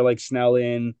a pitcher like Snell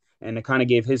in, and it kind of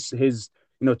gave his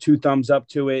two thumbs up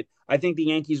to it. I think the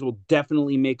Yankees will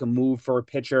definitely make a move for a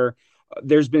pitcher.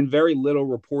 There's been very little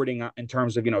reporting in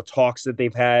terms of talks that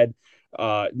they've had.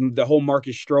 The whole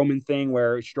Marcus Stroman thing,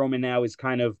 where Stroman now is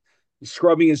kind of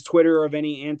scrubbing his Twitter of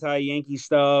any anti-Yankee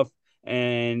stuff,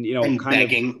 and And kind of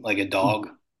begging like a dog.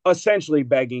 essentially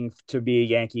begging to be a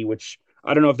Yankee, which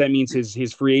I don't know if that means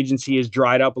his free agency is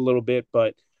dried up a little bit,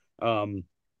 but um,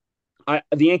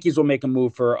 the Yankees will make a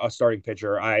move for a starting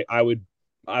pitcher. I would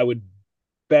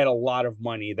bet a lot of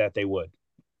money that they would.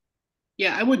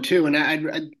 Yeah, I would too.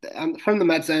 And from the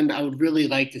Mets end, I would really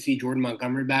like to see Jordan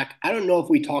Montgomery back. I don't know if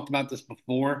we talked about this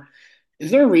before.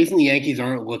 Is there a reason the Yankees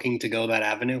aren't looking to go that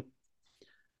avenue?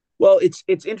 Well, it's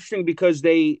interesting because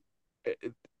they,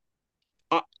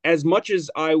 as much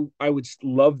as I would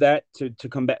love that to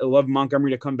come back, love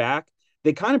Montgomery to come back,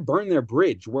 they kind of burned their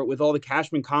bridge with all the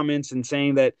Cashman comments and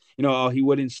saying that oh, he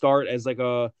wouldn't start as like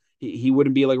he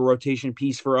wouldn't be like a rotation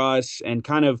piece for us, and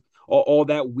kind of all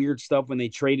that weird stuff when they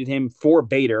traded him for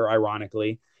Bader,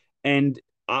 ironically. And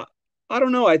I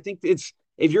don't know. I think it's,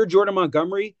 if you're Jordan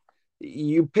Montgomery,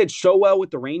 you pitch so well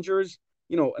with the Rangers.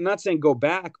 I'm not saying go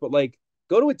back, but like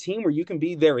go to a team where you can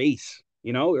be their ace,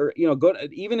 or go,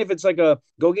 even if it's like a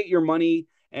go get your money,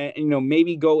 and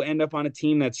maybe go end up on a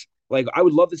team that's like, I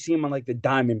would love to see him on like the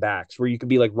Diamondbacks, where you could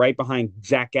be like right behind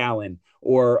Zach Gallen,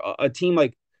 or a team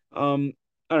like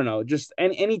I don't know, just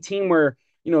any team where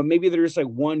maybe they're just like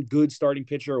one good starting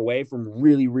pitcher away from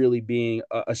really really being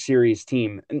a serious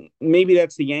team. And maybe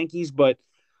that's the Yankees, but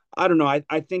I don't know.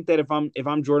 I think that if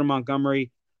I'm Jordan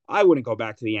Montgomery, I wouldn't go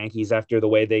back to the Yankees after the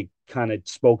way they kind of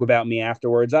spoke about me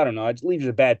afterwards. I don't know. It leaves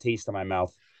a bad taste in my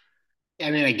mouth. I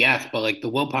mean, I guess, but like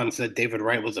the Wilpon said David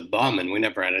Wright was a bum, and we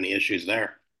never had any issues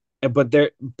there. But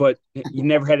you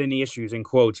never had any issues in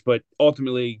quotes. But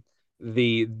ultimately,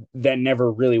 the that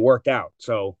never really worked out.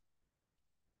 So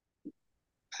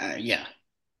Yeah.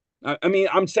 I mean,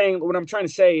 I'm saying, what I'm trying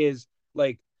to say is,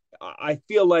 like, I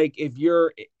feel like if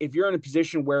you're in a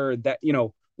position where that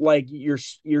like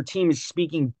your team is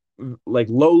speaking like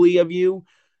lowly of you,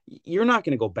 you're not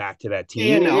going to go back to that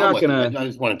Yeah, team. You're, no, you're I'm not with going you. I, to, I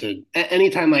just wanted to,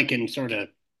 anytime I can sort of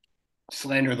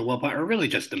slander the Will, or really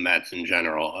just the Mets in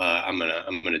general, I'm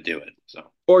gonna do it. So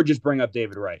or just bring up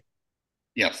David Wright.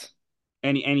 yes.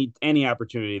 Any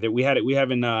opportunity that we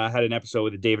haven't had an episode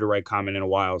with a David Wright comment in a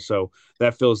while, so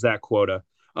that fills that quota.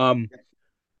 Um,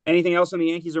 Anything else on the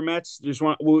Yankees or Mets?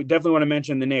 We definitely want to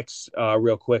mention the Knicks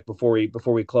real quick before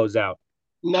we close out.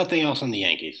 Nothing else on the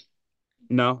Yankees.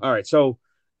 No, all right. So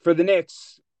for the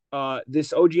Knicks,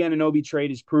 this OG Anunoby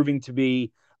trade is proving to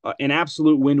be an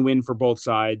absolute win-win for both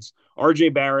sides.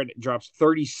 RJ Barrett drops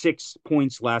 36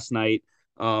 points last night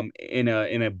in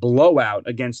a blowout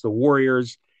against the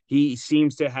Warriors. He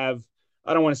seems to have,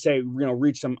 I don't want to say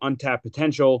reach some untapped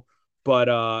potential, but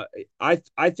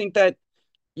I think that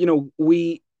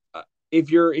we if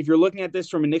you're looking at this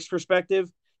from a Knicks perspective,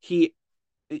 he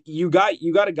you got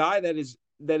a guy that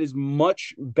is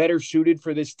much better suited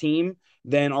for this team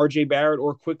than RJ Barrett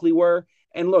or Quickly were.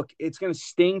 And look, it's going to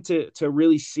sting to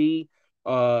really see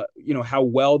how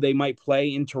well they might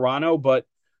play in Toronto, but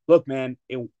look, man,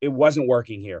 it wasn't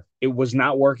working here. It was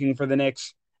not working for the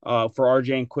Knicks, for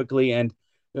RJ and Quickly, and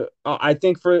I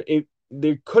think for it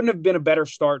there couldn't have been a better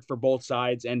start for both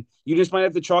sides, and you just might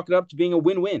have to chalk it up to being a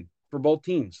win-win for both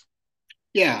teams.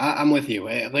 Yeah, I'm with you.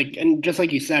 Like, and just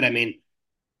like you said, I mean,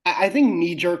 I think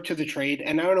knee jerk to the trade,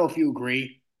 and I don't know if you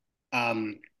agree.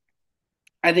 Um,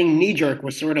 I think knee jerk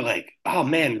was sort of like, oh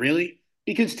man, really?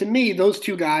 Because to me, those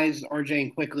two guys, RJ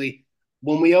and Quickly,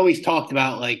 when we always talked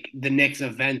about like the Knicks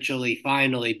eventually,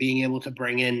 finally being able to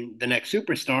bring in the next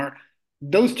superstar,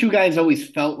 those two guys always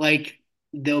felt like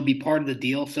they'll be part of the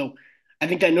deal. So I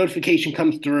think that notification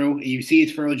comes through. You see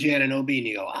it's for OG Anunoby, and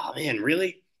you go, oh man,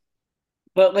 really?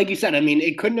 But like you said, I mean,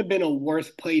 it couldn't have been a worse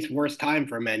place, worse time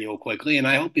for Emmanuel Quickly, and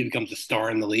I hope he becomes a star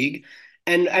in the league.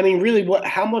 And I mean, really, what?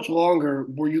 How much longer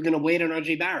were you going to wait on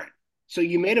RJ Barrett? So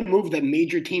you made a move that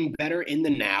made your team better in the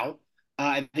now.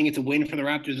 I think it's a win for the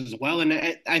Raptors as well, and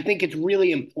I think it's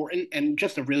really important and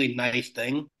just a really nice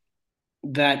thing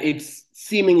that it's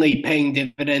seemingly paying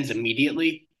dividends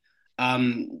immediately.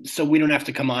 So we don't have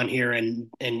to come on here and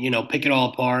pick it all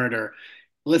apart or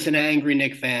listen to angry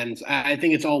Nick fans. I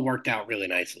think it's all worked out really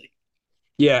nicely.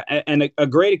 Yeah, and a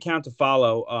great account to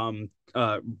follow,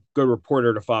 good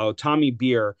reporter to follow, Tommy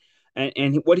Beer,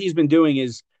 and what he's been doing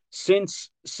is since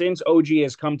OG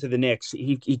has come to the Knicks,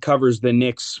 he covers the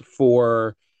Knicks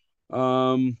for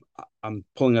I'm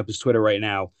pulling up his Twitter right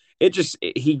now.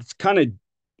 He's kind of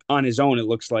on his own. It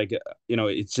looks like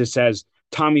it just says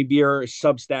Tommy Beer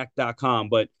Substack.com,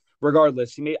 but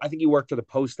regardless, I think he worked for the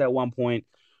Post at one point.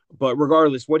 But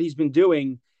regardless, what he's been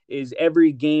doing is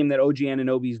every game that OG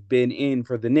Anunoby's been in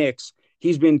for the Knicks,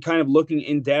 he's been kind of looking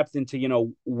in depth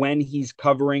into when he's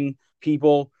covering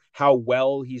people, how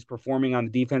well he's performing on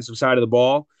the defensive side of the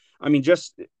ball. I mean,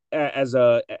 just as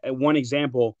a one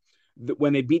example,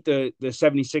 when they beat the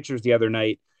 76ers the other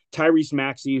night, Tyrese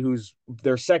Maxey, who's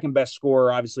their second best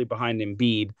scorer, obviously behind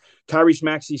Embiid, Tyrese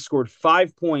Maxey scored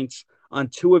 5 points on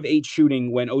 2 of 8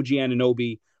 shooting when OG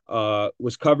Anunoby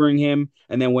was covering him.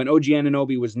 And then when OG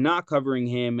Anunoby was not covering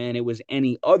him and it was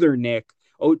any other Nick,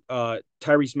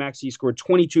 Tyrese Maxey scored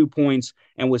 22 points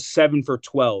and was 7 for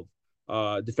 12,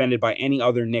 defended by any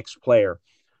other Knicks player.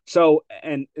 So,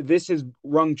 and this has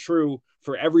rung true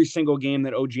for every single game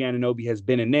that OG Anunoby has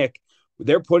been a Nick.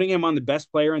 They're putting him on the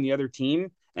best player on the other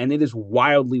team, and it is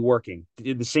wildly working. They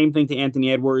did the same thing to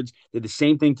Anthony Edwards, did the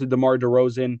same thing to DeMar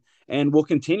DeRozan, and will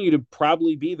continue to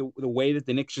probably be the way that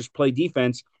the Knicks just play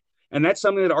defense. And that's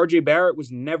something that RJ Barrett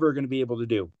was never going to be able to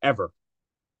do, ever.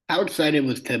 How excited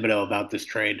was Thibodeau about this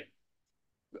trade?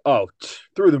 Oh,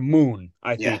 through the moon,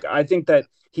 I Yeah. think. I think that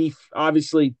he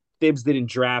obviously Thibs didn't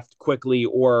draft Quickly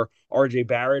or RJ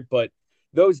Barrett, but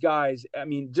those guys, I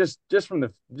mean, just from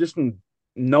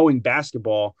knowing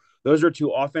basketball, those are two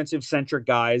offensive centric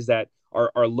guys that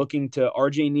are looking to.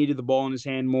 RJ needed the ball in his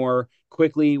hand more.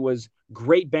 Quickly was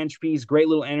great bench piece, great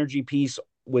little energy piece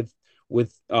with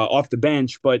off the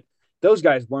bench, but those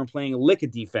guys weren't playing a lick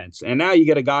of defense. And now you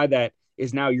get a guy that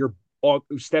is now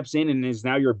who steps in and is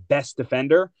now your best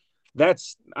defender.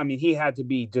 I mean, he had to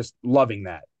be just loving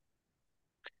that.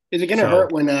 Is it going to So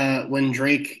hurt when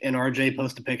Drake and RJ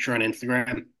post a picture on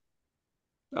Instagram?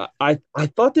 I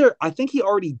think he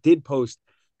already did post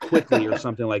Quickly or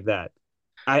something like that.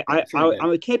 I'm sure he did.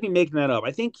 I can't be making that up.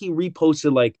 I think he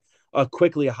reposted like a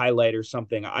Quickly highlight or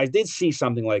something. I did see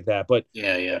something like that, but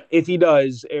Yeah, yeah. if he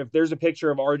does, if there's a picture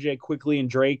of RJ Quickly and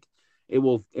Drake, it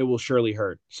will surely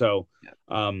hurt. So,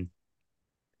 Yeah.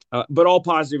 but all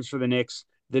positives for the Knicks.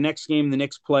 The next game the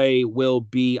Knicks play will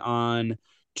be on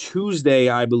Tuesday,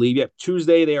 I believe. Yep,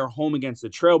 Tuesday they are home against the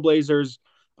Trailblazers.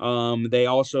 They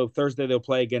also Thursday they'll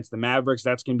play against the Mavericks.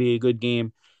 That's going to be a good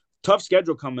game. Tough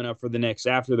schedule coming up for the Knicks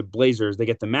after the Blazers. They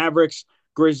get the Mavericks,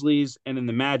 Grizzlies, and then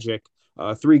the Magic.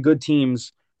 Three good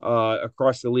teams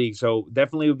across the league. So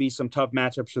definitely would be some tough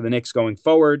matchups for the Knicks going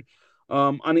forward.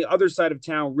 On the other side of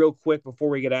town, real quick before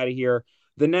we get out of here,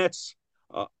 the Nets.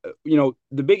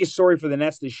 The biggest story for the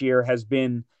Nets this year has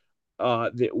been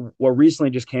what recently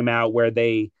just came out, where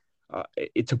to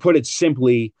put it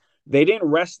simply, they didn't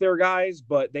rest their guys,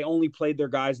 but they only played their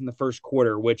guys in the first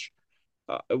quarter, which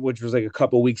was like a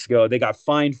couple weeks ago. They got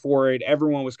fined for it.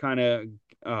 Everyone was kind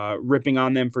of ripping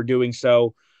on them for doing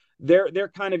so.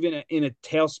 They're kind of in a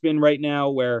tailspin right now,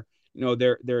 where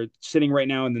they're sitting right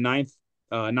now in the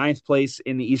ninth place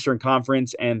in the Eastern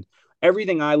Conference, and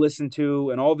everything I listen to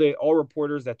and all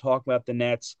reporters that talk about the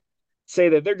Nets say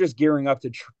that they're just gearing up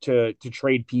to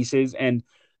trade pieces. And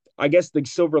I guess the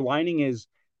silver lining is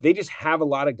they just have a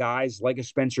lot of guys like a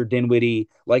Spencer Dinwiddie,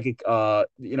 like not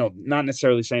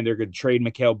necessarily saying they're going to trade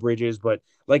Mikal Bridges, but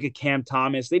like a Cam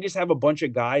Thomas. They just have a bunch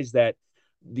of guys that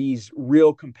these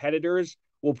real competitors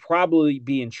will probably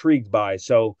be intrigued by.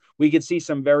 So we could see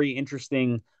some very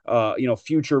interesting,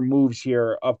 future moves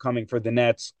here upcoming for the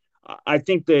Nets. I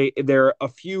think they're a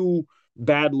few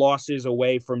bad losses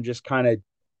away from just kind of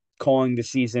calling the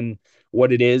season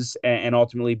what it is and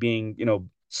ultimately being,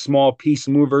 small piece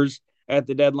movers at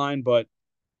the deadline. But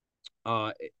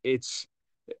it's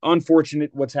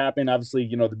unfortunate what's happened. Obviously,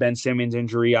 the Ben Simmons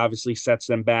injury obviously sets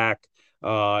them back.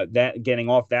 That getting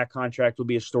off that contract will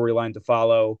be a storyline to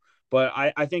follow. But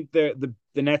I think the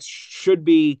Nets should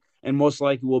be and most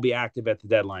likely will be active at the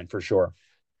deadline for sure.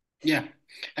 Yeah.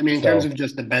 I mean, in terms So, of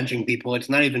just the benching people, it's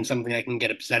not even something I can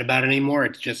get upset about anymore.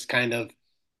 It's just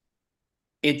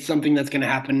it's something that's going to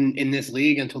happen in this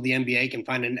league until the NBA can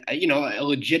find a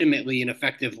legitimately an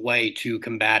effective way to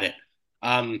combat it.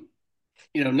 Um,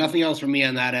 nothing else from me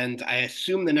on that end. I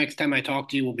assume the next time I talk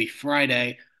to you will be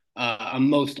Friday, a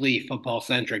mostly football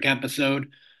centric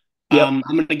episode. yep. I'm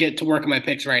going to get to work on my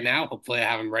picks right now. Hopefully, I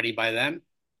have them ready by then.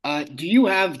 Do you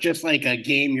have just like a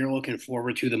game you're looking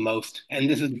forward to the most? And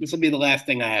this will be the last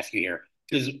thing I ask you here,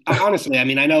 because honestly, I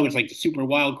mean, I know it's like the super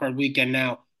wild card weekend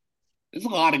now. There's a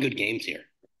lot of good games here.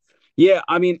 Yeah,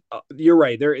 I mean, you're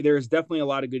right. There's definitely a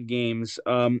lot of good games.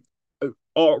 Right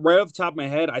off the top of my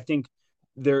head, I think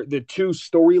the two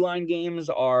storyline games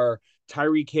are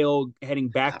Tyreek Hill heading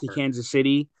back to Stafford. Kansas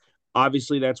City.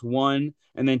 Obviously, that's one,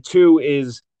 and then two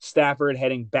is Stafford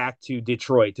heading back to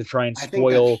Detroit to try and I think that's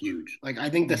spoil. huge. Like, I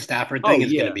think the Stafford thing Oh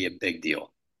is going to yeah, be a big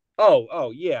deal.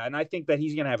 oh yeah, and I think that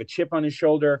he's gonna have a chip on his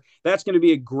shoulder. That's gonna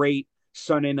be a great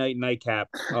Sunday night nightcap.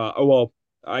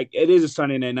 It is a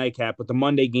Sunday night nightcap, but the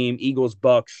Monday game, Eagles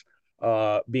Bucks,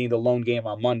 being the lone game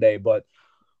on Monday. But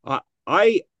I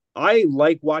I I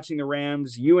like watching the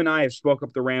Rams. You and I have spoke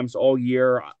up the Rams all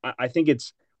year. I think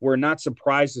we're not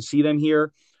surprised to see them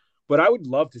here, but I would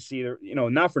love to see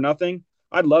not for nothing.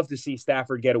 I'd love to see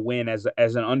Stafford get a win as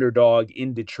an underdog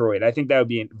in Detroit. I think that would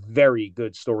be a very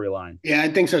good storyline. Yeah, I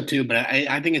think so too. But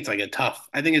I think it's like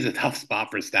I think it's a tough spot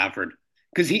for Stafford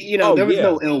because Oh there was yeah,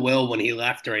 no ill will when he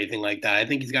left or anything like that. I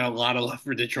think he's got a lot of love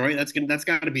for Detroit. That's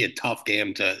got to be a tough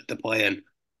game to play in.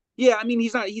 yeah. I mean,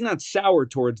 he's not sour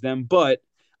towards them, but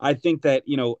I think that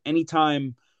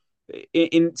anytime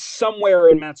in somewhere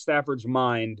in Matt Stafford's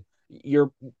mind,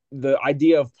 the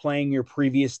idea of playing your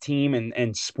previous team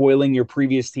and spoiling your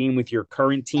previous team with your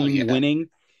current Oh team yeah, winning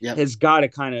yep. has got to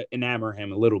kind of enamor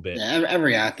him a little bit. Yeah,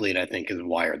 every athlete I think is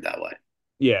wired that way.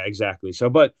 Yeah, exactly. So,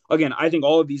 but again, I think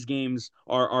all of these games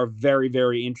are very,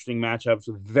 very interesting matchups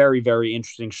with very, very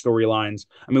interesting storylines.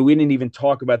 I mean, we didn't even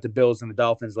talk about the Bills and the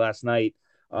Dolphins last night.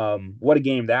 What a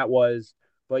game that was!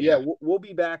 But yeah, Yeah, we'll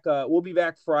be back. We'll be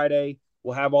back Friday.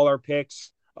 We'll have all our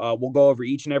picks. We'll go over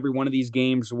each and every one of these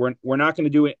games. We're not going to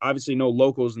do it. Obviously, no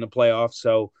locals in the playoffs,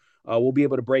 so we'll be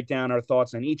able to break down our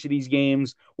thoughts on each of these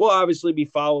games. We'll obviously be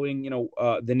following,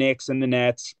 the Knicks and the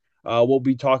Nets. We'll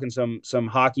be talking some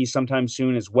hockey sometime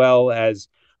soon, as well as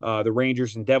the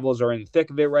Rangers and Devils are in the thick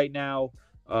of it right now.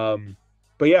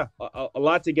 But yeah, a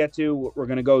lot to get to. We're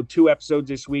going to go 2 episodes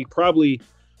this week, probably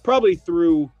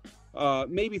through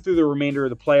maybe through the remainder of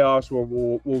the playoffs, where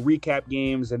we'll recap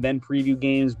games and then preview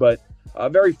games, but a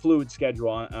very fluid schedule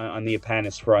on the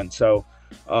Apanis front. So,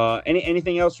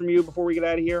 anything else from you before we get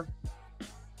out of here?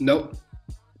 nope.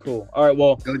 Cool. All right.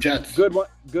 Well, Go Jets. Good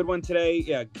one today.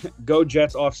 Yeah. Go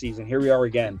Jets off season. Here we are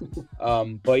again.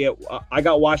 But yeah, I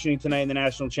got Washington tonight in the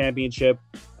national championship.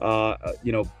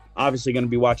 Obviously going to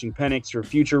be watching Penix for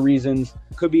future reasons.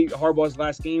 Could be Harbaugh's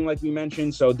last game, like we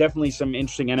mentioned. So definitely some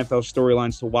interesting NFL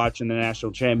storylines to watch in the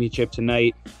national championship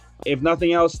tonight. If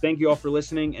nothing else, thank you all for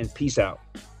listening, and peace out.